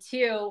arrested? And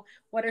two,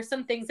 what are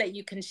some things that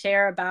you can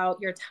share about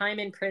your time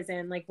in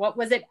prison? Like, what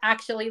was it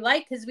actually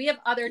like? Because we have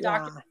other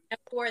doctors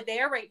who are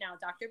there right now,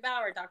 Dr.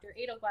 Bauer, Dr.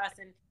 Edelglass,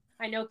 and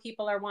I know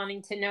people are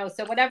wanting to know.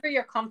 So whatever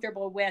you're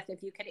comfortable with,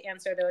 if you could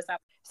answer those up.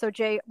 So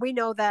Jay, we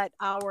know that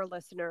our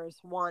listeners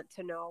want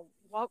to know,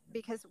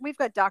 because we've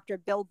got Dr.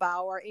 Bill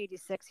Bauer,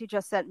 86. He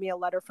just sent me a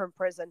letter from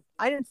prison.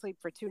 I didn't sleep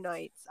for 2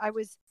 nights. I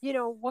was,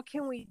 what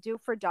can we do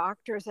for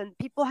doctors? And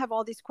people have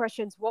all these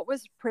questions. What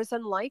was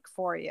prison like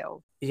for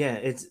you? Yeah,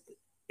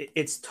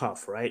 it's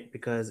tough, right?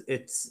 Because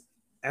it's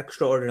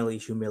extraordinarily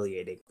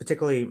humiliating,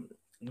 particularly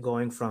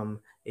going from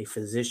a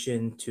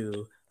physician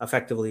to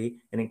effectively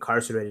an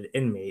incarcerated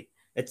inmate.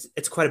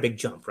 It's quite a big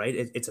jump, right?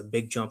 It's a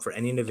big jump for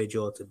any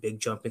individual. It's a big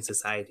jump in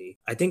society.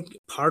 I think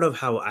part of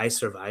how I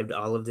survived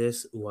all of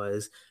this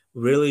was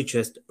really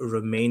just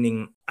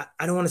remaining,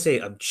 I don't want to say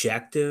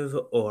objective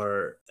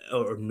or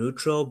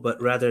neutral, but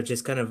rather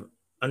just kind of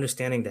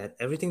understanding that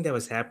everything that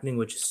was happening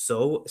was just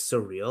so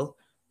surreal,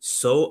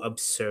 so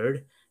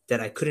absurd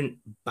that I couldn't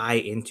buy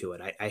into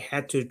it. I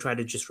had to try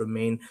to just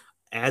remain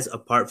as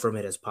apart from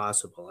it as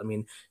possible. I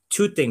mean,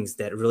 2 things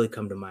that really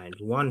come to mind.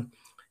 One,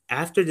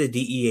 after the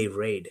DEA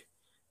raid,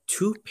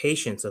 2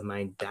 patients of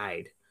mine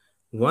died.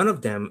 One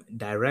of them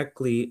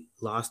directly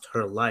lost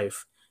her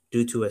life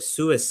due to a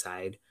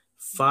suicide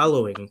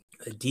following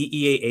a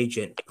DEA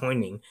agent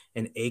pointing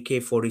an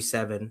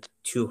AK-47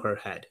 to her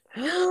head.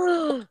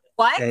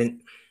 What?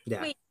 And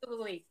yeah.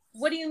 Wait.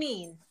 What do you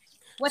mean?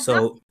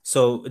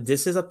 So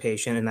this is a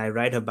patient, and I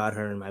write about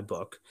her in my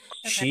book.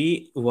 Okay.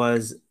 She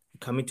was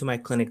coming to my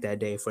clinic that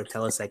day for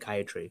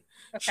telepsychiatry.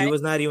 Okay. She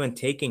was not even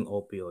taking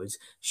opioids.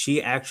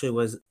 She actually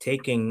was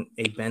taking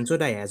a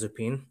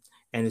benzodiazepine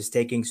and is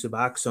taking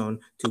Suboxone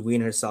to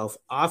wean herself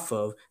off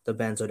of the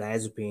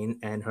benzodiazepine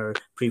and her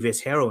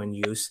previous heroin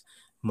use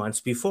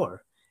months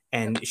before.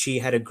 And she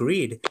had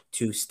agreed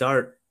to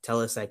start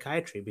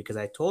telepsychiatry because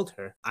I told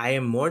her, I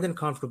am more than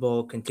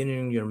comfortable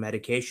continuing your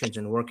medications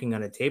and working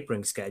on a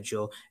tapering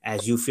schedule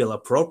as you feel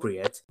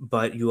appropriate,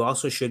 but you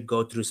also should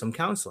go through some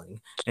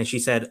counseling. And she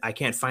said, I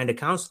can't find a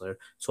counselor.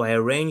 So I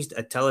arranged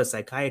a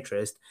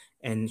telepsychiatrist,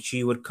 and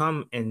she would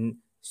come and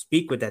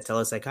speak with that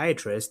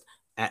telepsychiatrist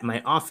at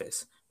my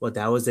office. Well,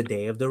 that was the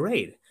day of the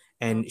raid.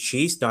 And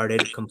she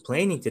started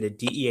complaining to the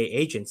DEA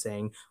agent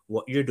saying,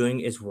 what you're doing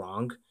is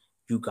wrong.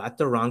 You got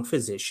the wrong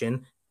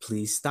physician.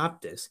 Please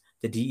stop this.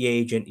 The DEA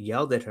agent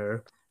yelled at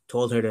her,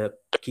 told her to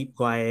keep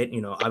quiet,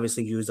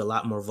 obviously used a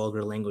lot more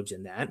vulgar language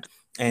than that.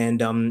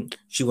 And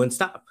she wouldn't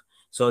stop.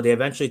 So they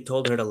eventually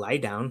told her to lie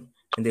down,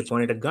 and they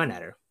pointed a gun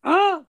at her.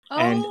 Oh,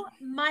 And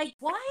my,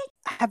 what?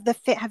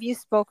 Have you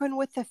spoken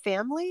with the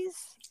families?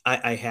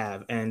 I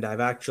have, and I've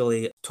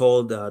actually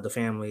told the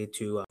family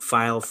to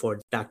file for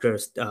Dr.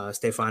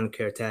 Stefan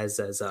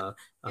Kertez's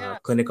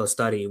clinical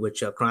study,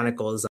 which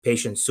chronicles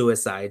patient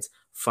suicides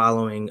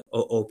following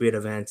opiate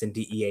events and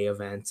DEA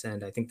events.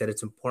 And I think that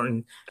it's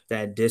important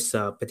that this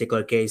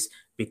particular case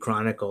be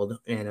chronicled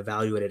and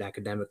evaluated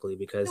academically,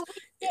 because So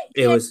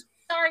it was...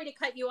 Sorry to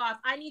cut you off.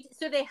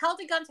 So they held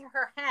a gun to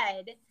her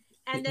head,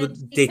 and then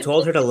they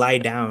told her to lie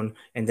down,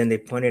 and then they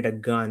pointed a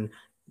gun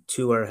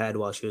to her head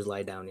while she was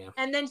lie down. Yeah.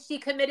 And then she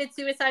committed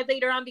suicide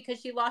later on because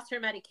she lost her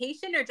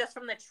medication, or just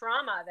from the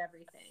trauma of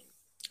everything?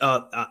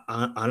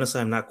 Honestly,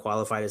 I'm not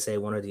qualified to say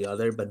one or the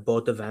other, but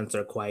both events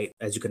are quite,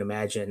 as you can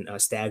imagine,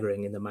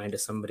 staggering in the mind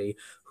of somebody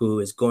who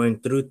is going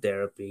through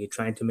therapy,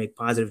 trying to make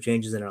positive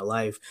changes in her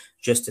life,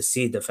 just to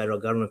see the federal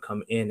government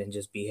come in and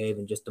just behave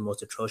in just the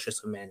most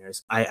atrocious of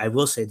manners. I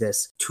will say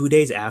this: 2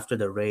 days after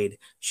the raid,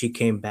 she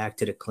came back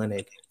to the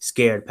clinic,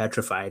 scared,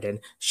 petrified, and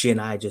she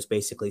and I just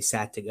basically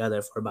sat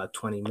together for about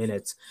 20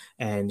 minutes,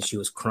 and she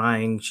was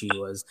crying, she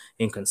was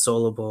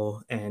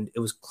inconsolable, and it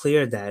was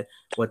clear that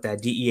what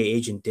that DEA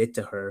agent did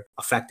to her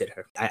affected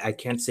her. I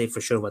can't say for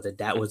sure whether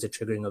that was a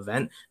triggering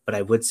event, but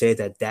I would say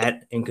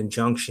that in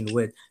conjunction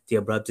with the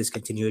abrupt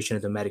discontinuation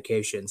of the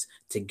medications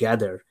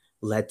together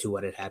led to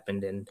what had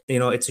happened. And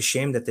it's a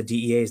shame that the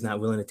DEA is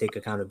not willing to take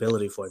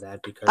accountability for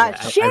that, because a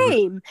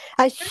shame.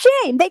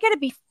 They got to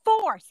be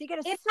forced. You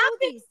got to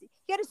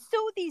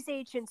sue these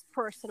agents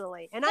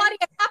personally. And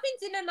it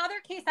happened in another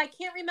case. I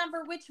can't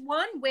remember which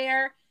one,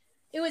 where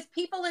it was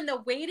people in the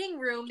waiting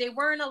room. They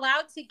weren't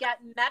allowed to get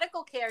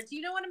medical care. Do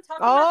you know what I'm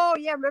talking about? Oh,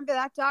 yeah. Remember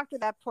that doctor,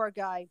 that poor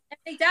guy. And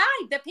they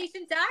died. The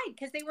patient died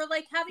because they were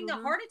like having a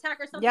heart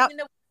attack or something in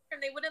the waiting room.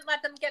 They wouldn't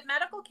let them get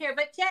medical care.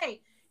 But Jay,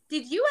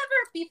 did you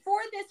ever,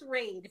 before this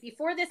raid,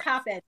 before this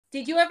happened,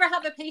 did you ever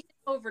have a patient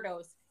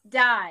overdose,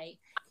 die?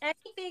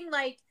 Anything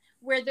like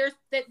where they're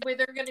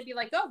going to be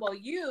like, oh, well,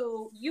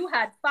 you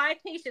had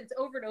 5 patients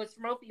overdose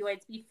from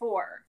opioids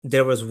before?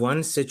 There was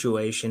one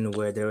situation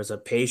where there was a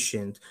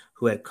patient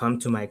who had come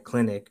to my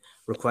clinic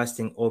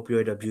requesting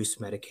opioid abuse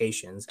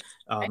medications,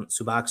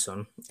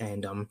 Suboxone,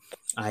 and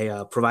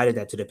I provided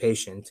that to the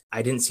patient.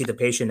 I didn't see the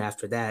patient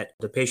after that.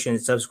 The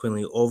patient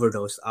subsequently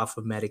overdosed off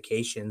of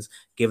medications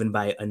given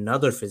by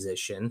another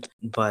physician,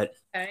 but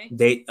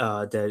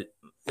the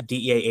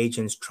DEA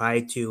agents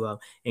tried to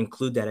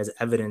include that as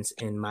evidence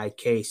in my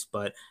case,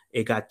 but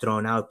it got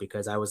thrown out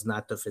because I was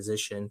not the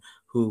physician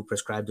who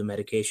prescribed the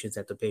medications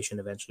that the patient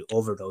eventually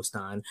overdosed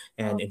on.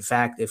 And in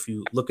fact, if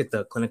you look at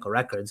the clinical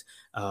records,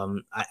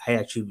 I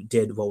actually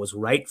did what was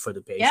right for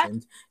the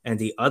patient, and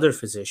the other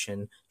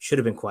physician should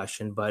have been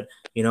questioned. But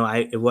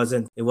it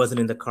wasn't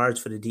in the cards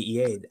for the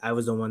DEA. I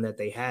was the one that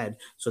they had,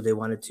 so they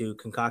wanted to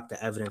concoct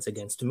the evidence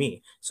against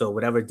me. So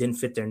whatever didn't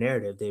fit their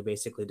narrative, they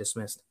basically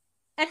dismissed.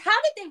 And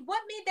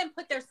what made them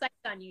put their sights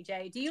on you,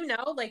 Jay? Do you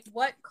know, like,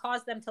 what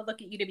caused them to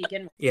look at you to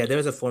begin with? Yeah, there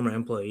was a former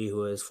employee who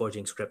was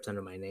forging scripts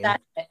under my name.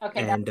 That's it.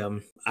 Okay.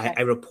 And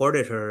I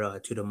reported her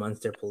to the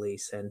Munster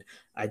police. And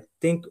I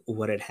think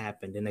what had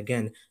happened, and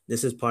again,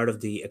 this is part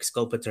of the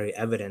exculpatory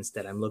evidence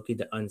that I'm looking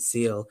to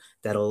unseal,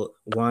 that'll,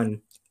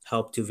 1,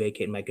 help to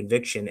vacate my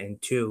conviction,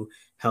 and 2,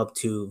 help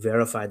to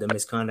verify the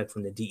misconduct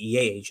from the DEA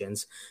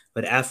agents.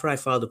 But after I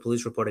filed a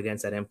police report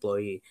against that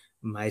employee,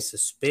 my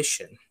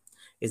suspicion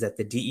is that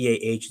the DEA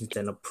agents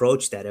then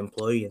approached that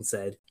employee and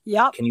said,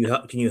 Can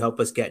you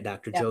help us get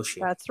Dr. Joshi?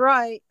 That's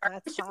right.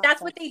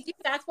 That's what they do.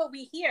 That's what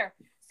we hear.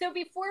 So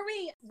before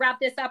we wrap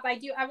this up, I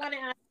want to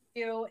ask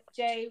you,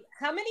 Jay,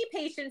 how many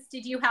patients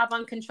did you have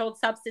on controlled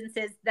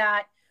substances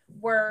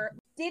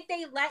did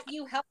they let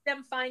you help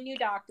them find new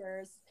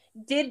doctors?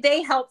 Did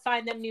they help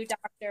find them new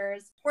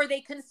doctors? Were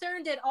they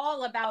concerned at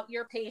all about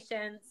your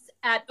patients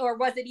or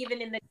was it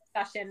even in the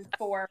discussion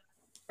for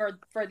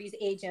these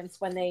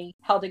agents when they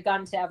held a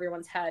gun to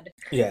everyone's head?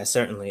 Yeah,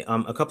 certainly.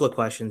 A couple of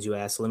questions you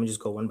asked. So let me just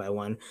go one by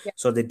one. Yeah.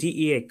 So the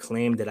DEA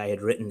claimed that I had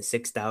written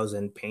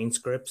 6,000 pain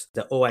scripts.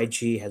 The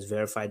OIG has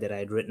verified that I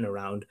had written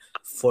around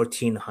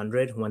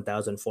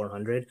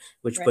 1,400,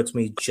 which puts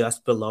me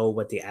just below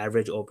what the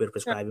average opioid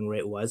prescribing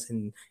rate was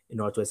in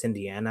Northwest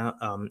Indiana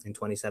in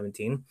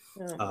 2017.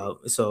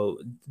 So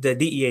the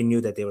DEA knew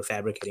that they were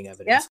fabricating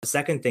evidence. The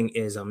second thing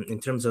is, in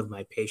terms of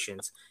my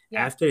patients,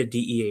 after the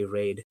DEA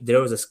raid,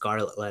 there was a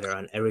scarlet letter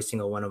on every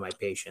single one of my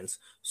patients.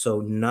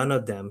 So none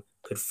of them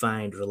could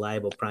find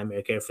reliable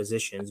primary care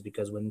physicians,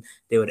 because when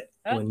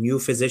new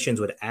physicians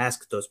would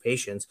ask those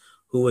patients,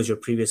 who was your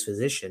previous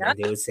physician, and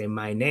they would say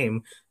my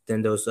name,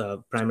 then those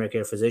primary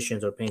care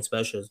physicians or pain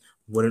specialists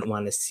wouldn't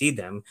want to see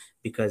them,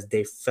 because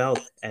they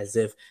felt as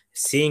if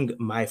seeing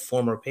my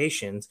former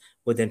patients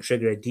would then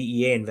trigger a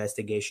DEA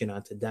investigation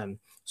onto them.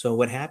 So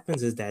what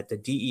happens is that the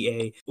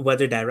DEA,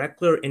 whether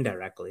directly or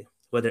indirectly,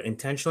 whether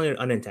intentionally or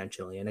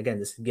unintentionally, and again,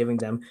 this is giving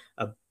them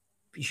a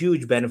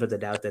huge benefit of the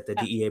doubt that the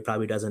DEA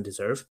probably doesn't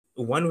deserve.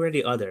 One way or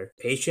the other,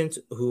 patients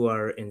who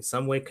are in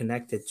some way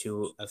connected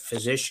to a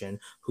physician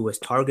who was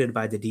targeted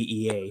by the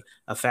DEA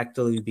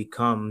effectively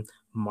become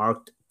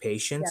marked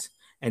patients,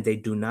 and they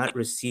do not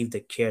receive the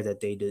care that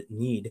they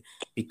need,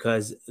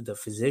 because the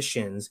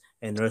physicians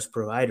and nurse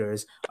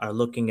providers are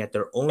looking at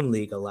their own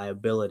legal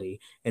liability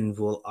and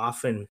will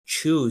often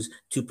choose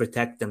to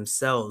protect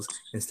themselves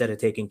instead of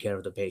taking care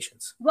of the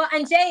patients. Well,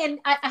 and Jay, and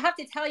I have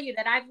to tell you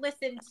that I've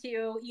listened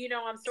to,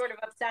 I'm sort of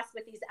obsessed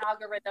with these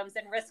algorithms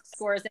and risk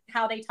scores and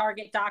how they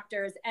target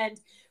doctors. And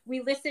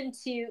we listened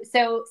to,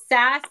 so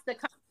SAS, the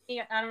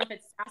company, I don't know if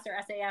it's SAS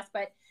or SAS,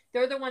 but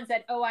they're the ones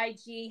that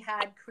OIG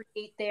had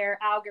create their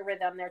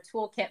algorithm, their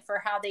toolkit for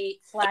how they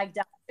flag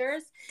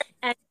doctors.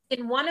 And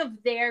in one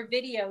of their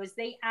videos,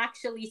 they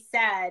actually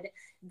said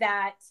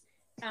that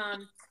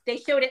they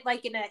showed it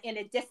like in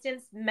a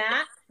distance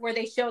map where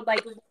they showed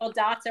like little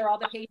dots are all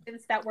the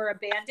patients that were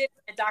abandoned.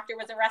 A doctor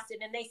was arrested,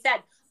 and they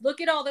said,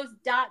 look at all those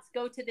dots,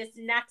 go to this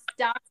next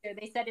doctor.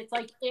 They said it's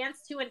like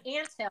ants to an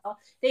anthill.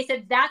 They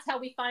said that's how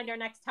we find our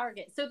next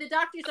target. So the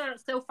doctors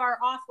aren't so far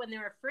off when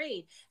they're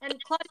afraid. And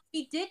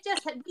Claudia,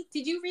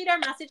 did you read our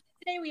message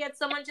today? We had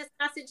someone just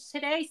message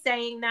today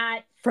saying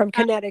that from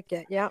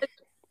Connecticut,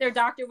 their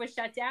doctor was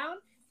shut down.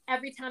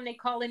 Every time they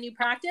call a new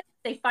practice,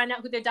 they find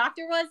out who their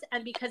doctor was,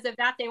 and because of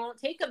that, they won't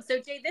take them. So,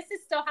 Jay, this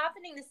is still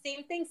happening. The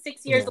same thing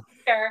 6 years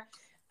later.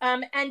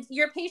 And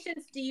your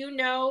patients, do you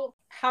know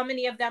how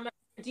many of them?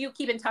 Do you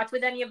keep in touch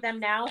with any of them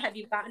now? Have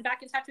you gotten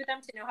back in touch with them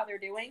to know how they're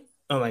doing?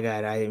 Oh my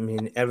God. I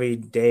mean, every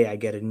day I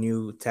get a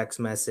new text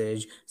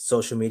message,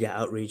 social media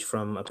outreach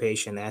from a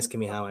patient asking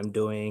me how I'm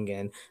doing,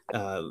 and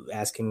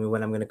asking me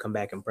when I'm going to come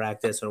back and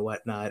practice or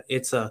whatnot.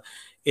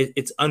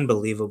 It's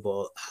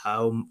unbelievable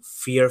how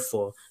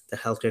fearful the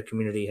healthcare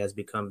community has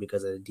become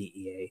because of the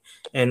DEA.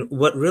 And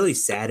what really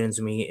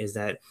saddens me is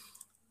that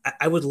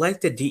I would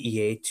like the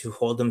DEA to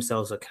hold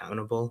themselves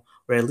accountable,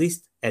 or at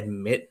least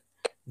admit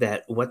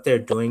that what they're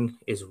doing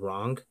is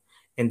wrong,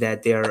 and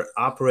that they're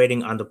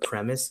operating on the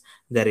premise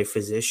that a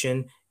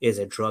physician is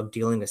a drug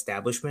dealing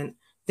establishment.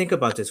 Think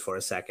about this for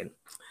a second.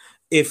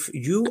 If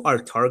you are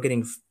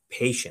targeting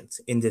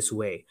patients in this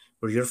way,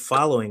 where you're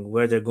following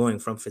where they're going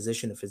from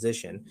physician to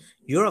physician,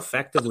 you're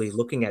effectively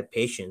looking at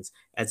patients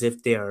as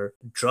if they are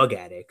drug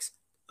addicts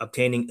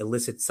obtaining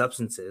illicit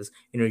substances,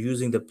 and you're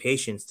using the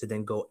patients to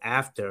then go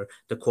after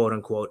the quote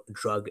unquote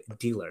drug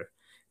dealer.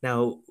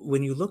 Now,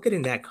 when you look at it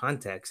in that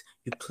context,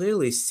 you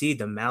clearly see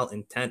the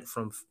malintent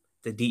from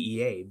the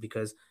DEA,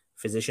 because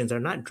physicians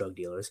are not drug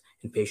dealers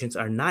and patients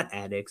are not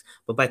addicts.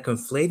 But by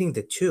conflating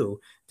the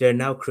two, they're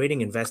now creating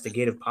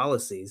investigative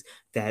policies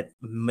that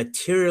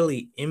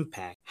materially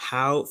impact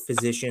how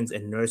physicians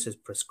and nurses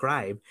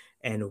prescribe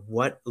and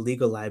what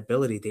legal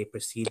liability they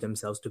perceive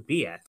themselves to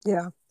be at.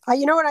 Yeah.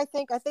 You know what I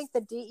think? I think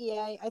the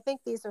DEA, I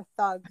think these are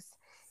thugs.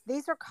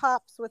 These are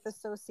cops with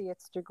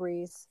associate's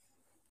degrees.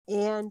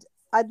 And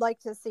I'd like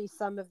to see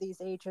some of these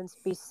agents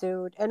be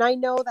sued. And I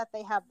know that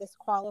they have this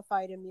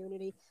qualified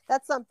immunity.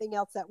 That's something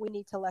else that we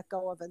need to let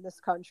go of in this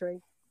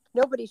country.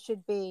 Nobody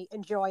should be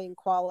enjoying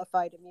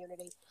qualified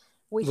immunity.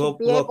 We should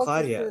be able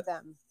to sue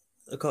them.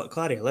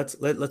 Claudia,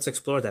 let's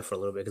explore that for a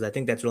little bit, because I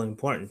think that's really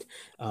important.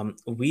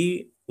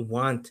 We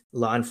want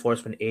law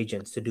enforcement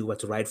agents to do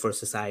what's right for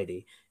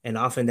society, and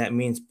often that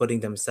means putting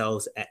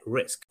themselves at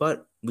risk.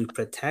 But we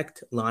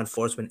protect law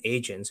enforcement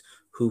agents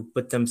who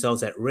put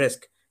themselves at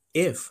risk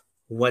if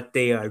what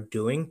they are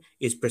doing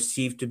is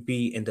perceived to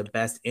be in the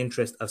best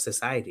interest of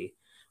society.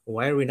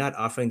 Why are we not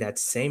offering that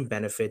same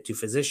benefit to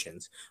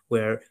physicians,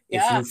 where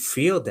if you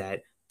feel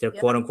that they're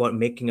quote unquote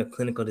making a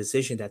clinical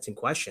decision that's in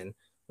question,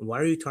 why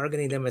are you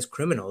targeting them as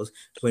criminals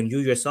when you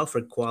yourself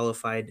are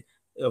qualified?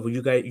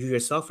 You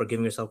yourself are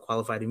giving yourself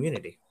qualified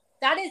immunity.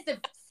 That is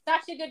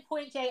such a good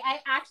point, Jay. I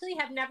actually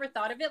have never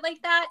thought of it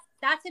like that.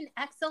 That's an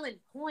excellent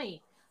point.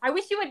 I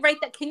wish you would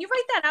write that. Can you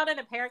write that out in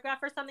a paragraph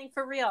or something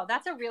for real?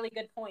 That's a really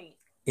good point.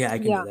 Yeah, I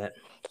can do that.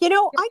 You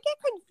know, I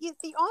get confused.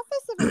 The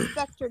Office of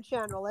Inspector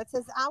General, it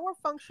says our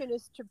function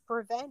is to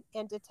prevent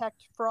and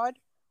detect fraud,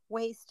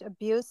 waste,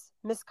 abuse,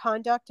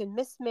 misconduct, and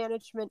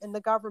mismanagement in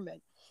the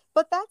government.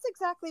 But that's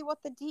exactly what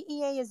the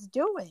DEA is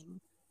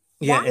doing.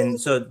 Yeah, why and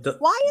isn't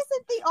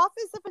the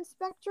Office of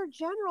Inspector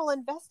General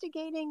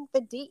investigating the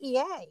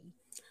DEA?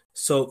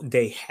 So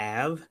they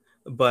have,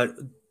 but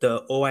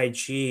the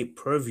OIG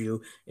purview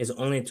is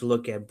only to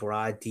look at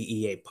broad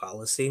DEA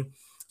policy.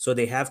 So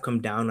they have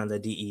come down on the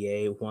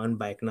DEA, one,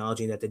 by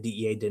acknowledging that the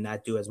DEA did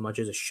not do as much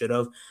as it should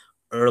have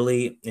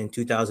early in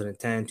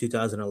 2010,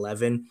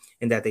 2011,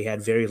 in that they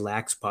had very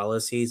lax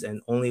policies.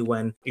 And only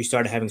when you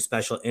started having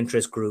special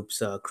interest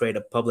groups create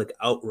a public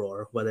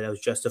outroar, whether that was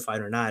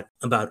justified or not,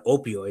 about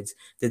opioids,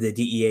 did the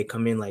DEA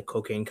come in like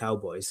cocaine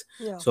cowboys.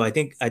 Yeah. So I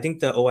think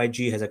the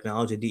OIG has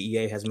acknowledged the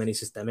DEA has many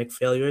systemic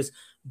failures.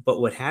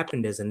 But what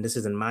happened is, and this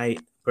is in my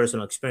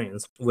personal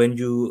experience, when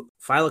you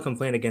file a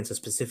complaint against a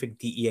specific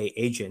DEA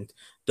agent,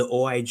 the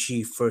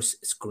OIG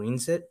first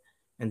screens it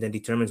and then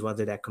determines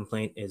whether that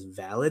complaint is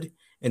valid,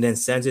 and then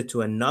sends it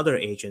to another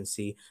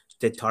agency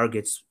that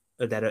targets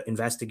that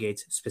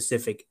investigates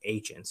specific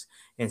agents.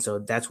 And so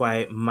that's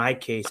why my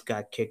case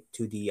got kicked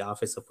to the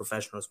Office of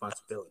Professional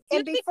Responsibility.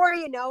 And before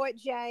you know it,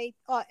 Jay,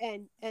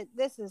 and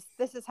this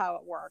is how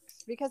it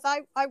works, because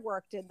I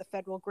worked in the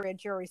federal grand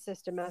jury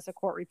system as a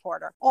court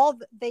reporter. All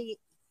the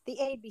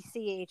ABC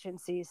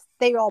agencies,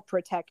 they all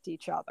protect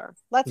each other.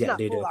 Let's not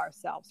fool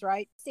ourselves,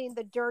 right? Seeing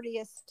the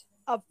dirtiest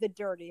of the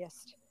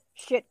dirtiest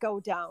shit go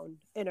down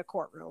in a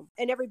courtroom,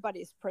 and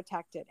everybody's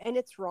protected, and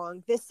it's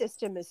wrong. This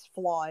system is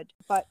flawed.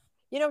 But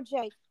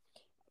Jay,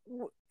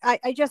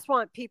 I just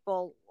want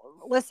people,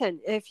 listen,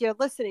 if you're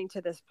listening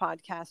to this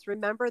podcast,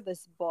 remember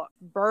this book,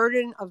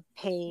 Burden of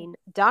Pain.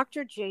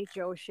 Dr. J.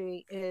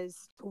 Joshi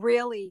is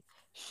really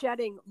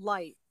shedding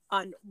light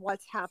on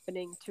what's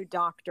happening to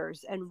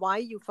doctors and why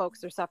you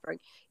folks are suffering.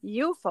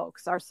 You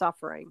folks are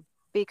suffering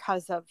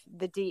because of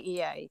the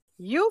DEA.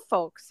 You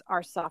folks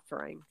are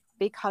suffering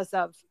because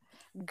of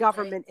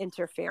government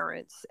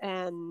interference.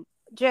 And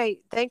Jay,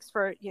 thanks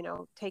for,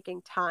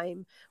 taking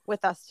time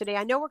with us today.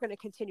 I know we're going to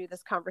continue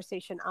this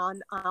conversation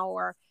on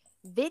our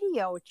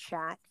video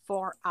chat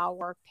for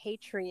our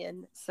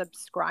Patreon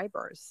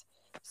subscribers.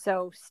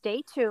 So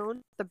stay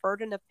tuned. The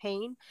Burden of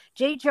Pain.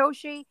 Jay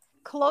Joshi,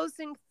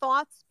 closing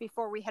thoughts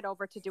before we head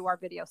over to do our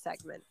video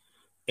segment.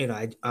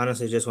 I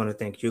honestly just want to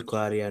thank you,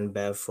 Claudia and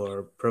Bev,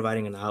 for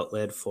providing an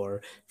outlet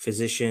for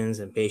physicians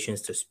and patients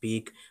to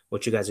speak.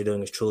 What you guys are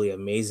doing is truly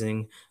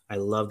amazing. I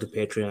love the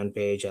Patreon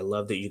page. I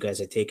love that you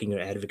guys are taking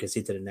your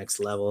advocacy to the next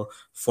level,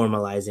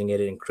 formalizing it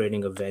and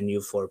creating a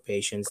venue for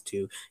patients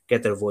to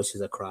get their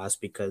voices across,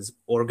 because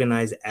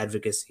organized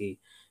advocacy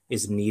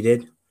is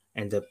needed.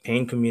 And the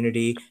pain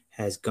community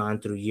has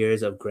gone through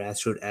years of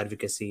grassroots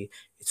advocacy.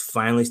 It's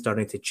finally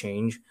starting to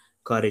change.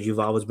 Claudia, you've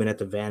always been at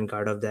the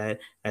vanguard of that.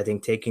 I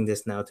think taking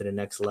this now to the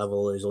next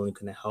level is only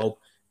going to help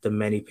the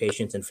many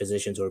patients and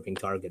physicians who are being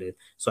targeted.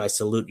 So I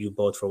salute you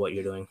both for what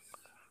you're doing.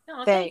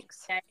 Oh,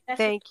 thanks.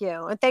 Thank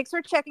you. And thanks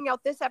for checking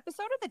out this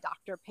episode of the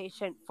Doctor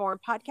Patient Forum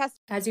podcast.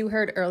 As you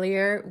heard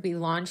earlier, we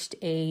launched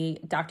a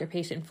Doctor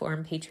Patient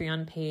Forum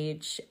Patreon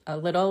page a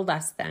little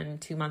less than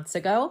 2 months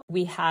ago.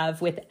 We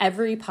have, with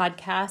every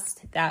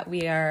podcast that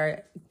we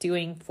are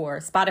doing for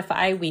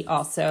Spotify, we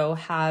also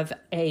have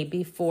a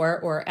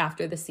before or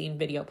after the scene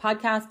video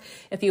podcast.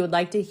 If you would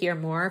like to hear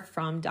more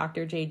from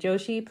Dr. J.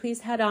 Joshi,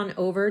 please head on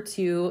over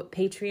to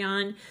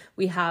Patreon.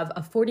 We have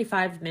a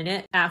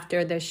 45-minute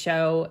after the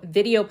show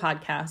video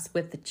podcast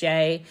with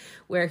Jay,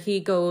 where he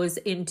goes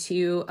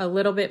into a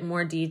little bit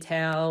more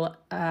detail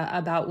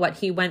about what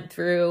he went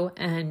through,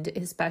 and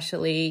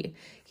especially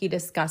he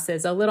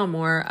discusses a little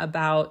more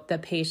about the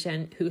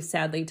patient who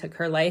sadly took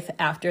her life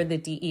after the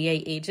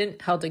DEA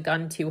agent held a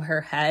gun to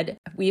her head.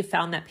 We've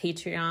found that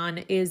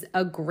Patreon is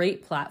a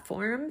great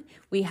platform.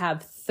 We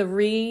have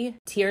 3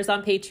 tiers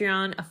on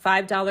Patreon: a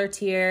 $5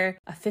 tier,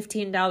 a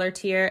 $15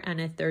 tier, and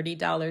a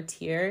 $30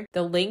 tier.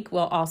 The link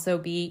will also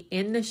be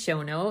in the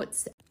show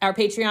notes. Our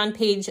Patreon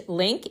page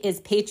link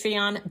is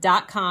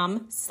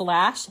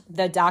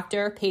patreon.com/the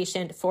Doctor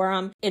Patient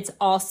Forum. It's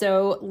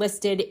also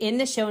listed in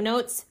the show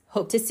notes.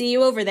 Hope to see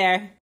you over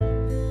there.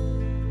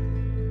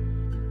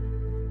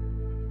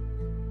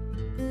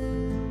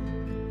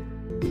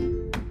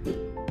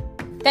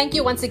 Thank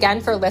you once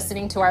again for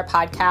listening to our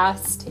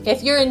podcast.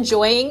 If you're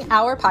enjoying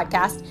our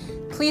podcast,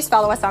 please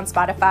follow us on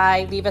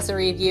Spotify, leave us a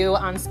review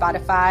on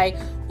Spotify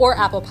or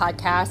Apple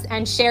Podcasts,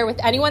 and share with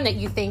anyone that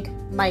you think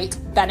might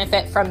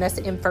benefit from this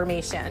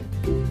information.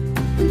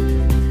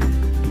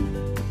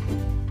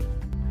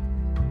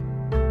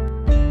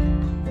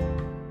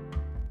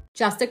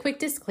 Just a quick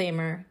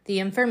disclaimer: the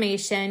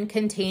information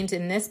contained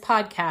in this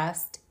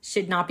podcast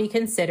should not be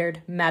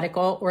considered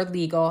medical or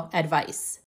legal advice.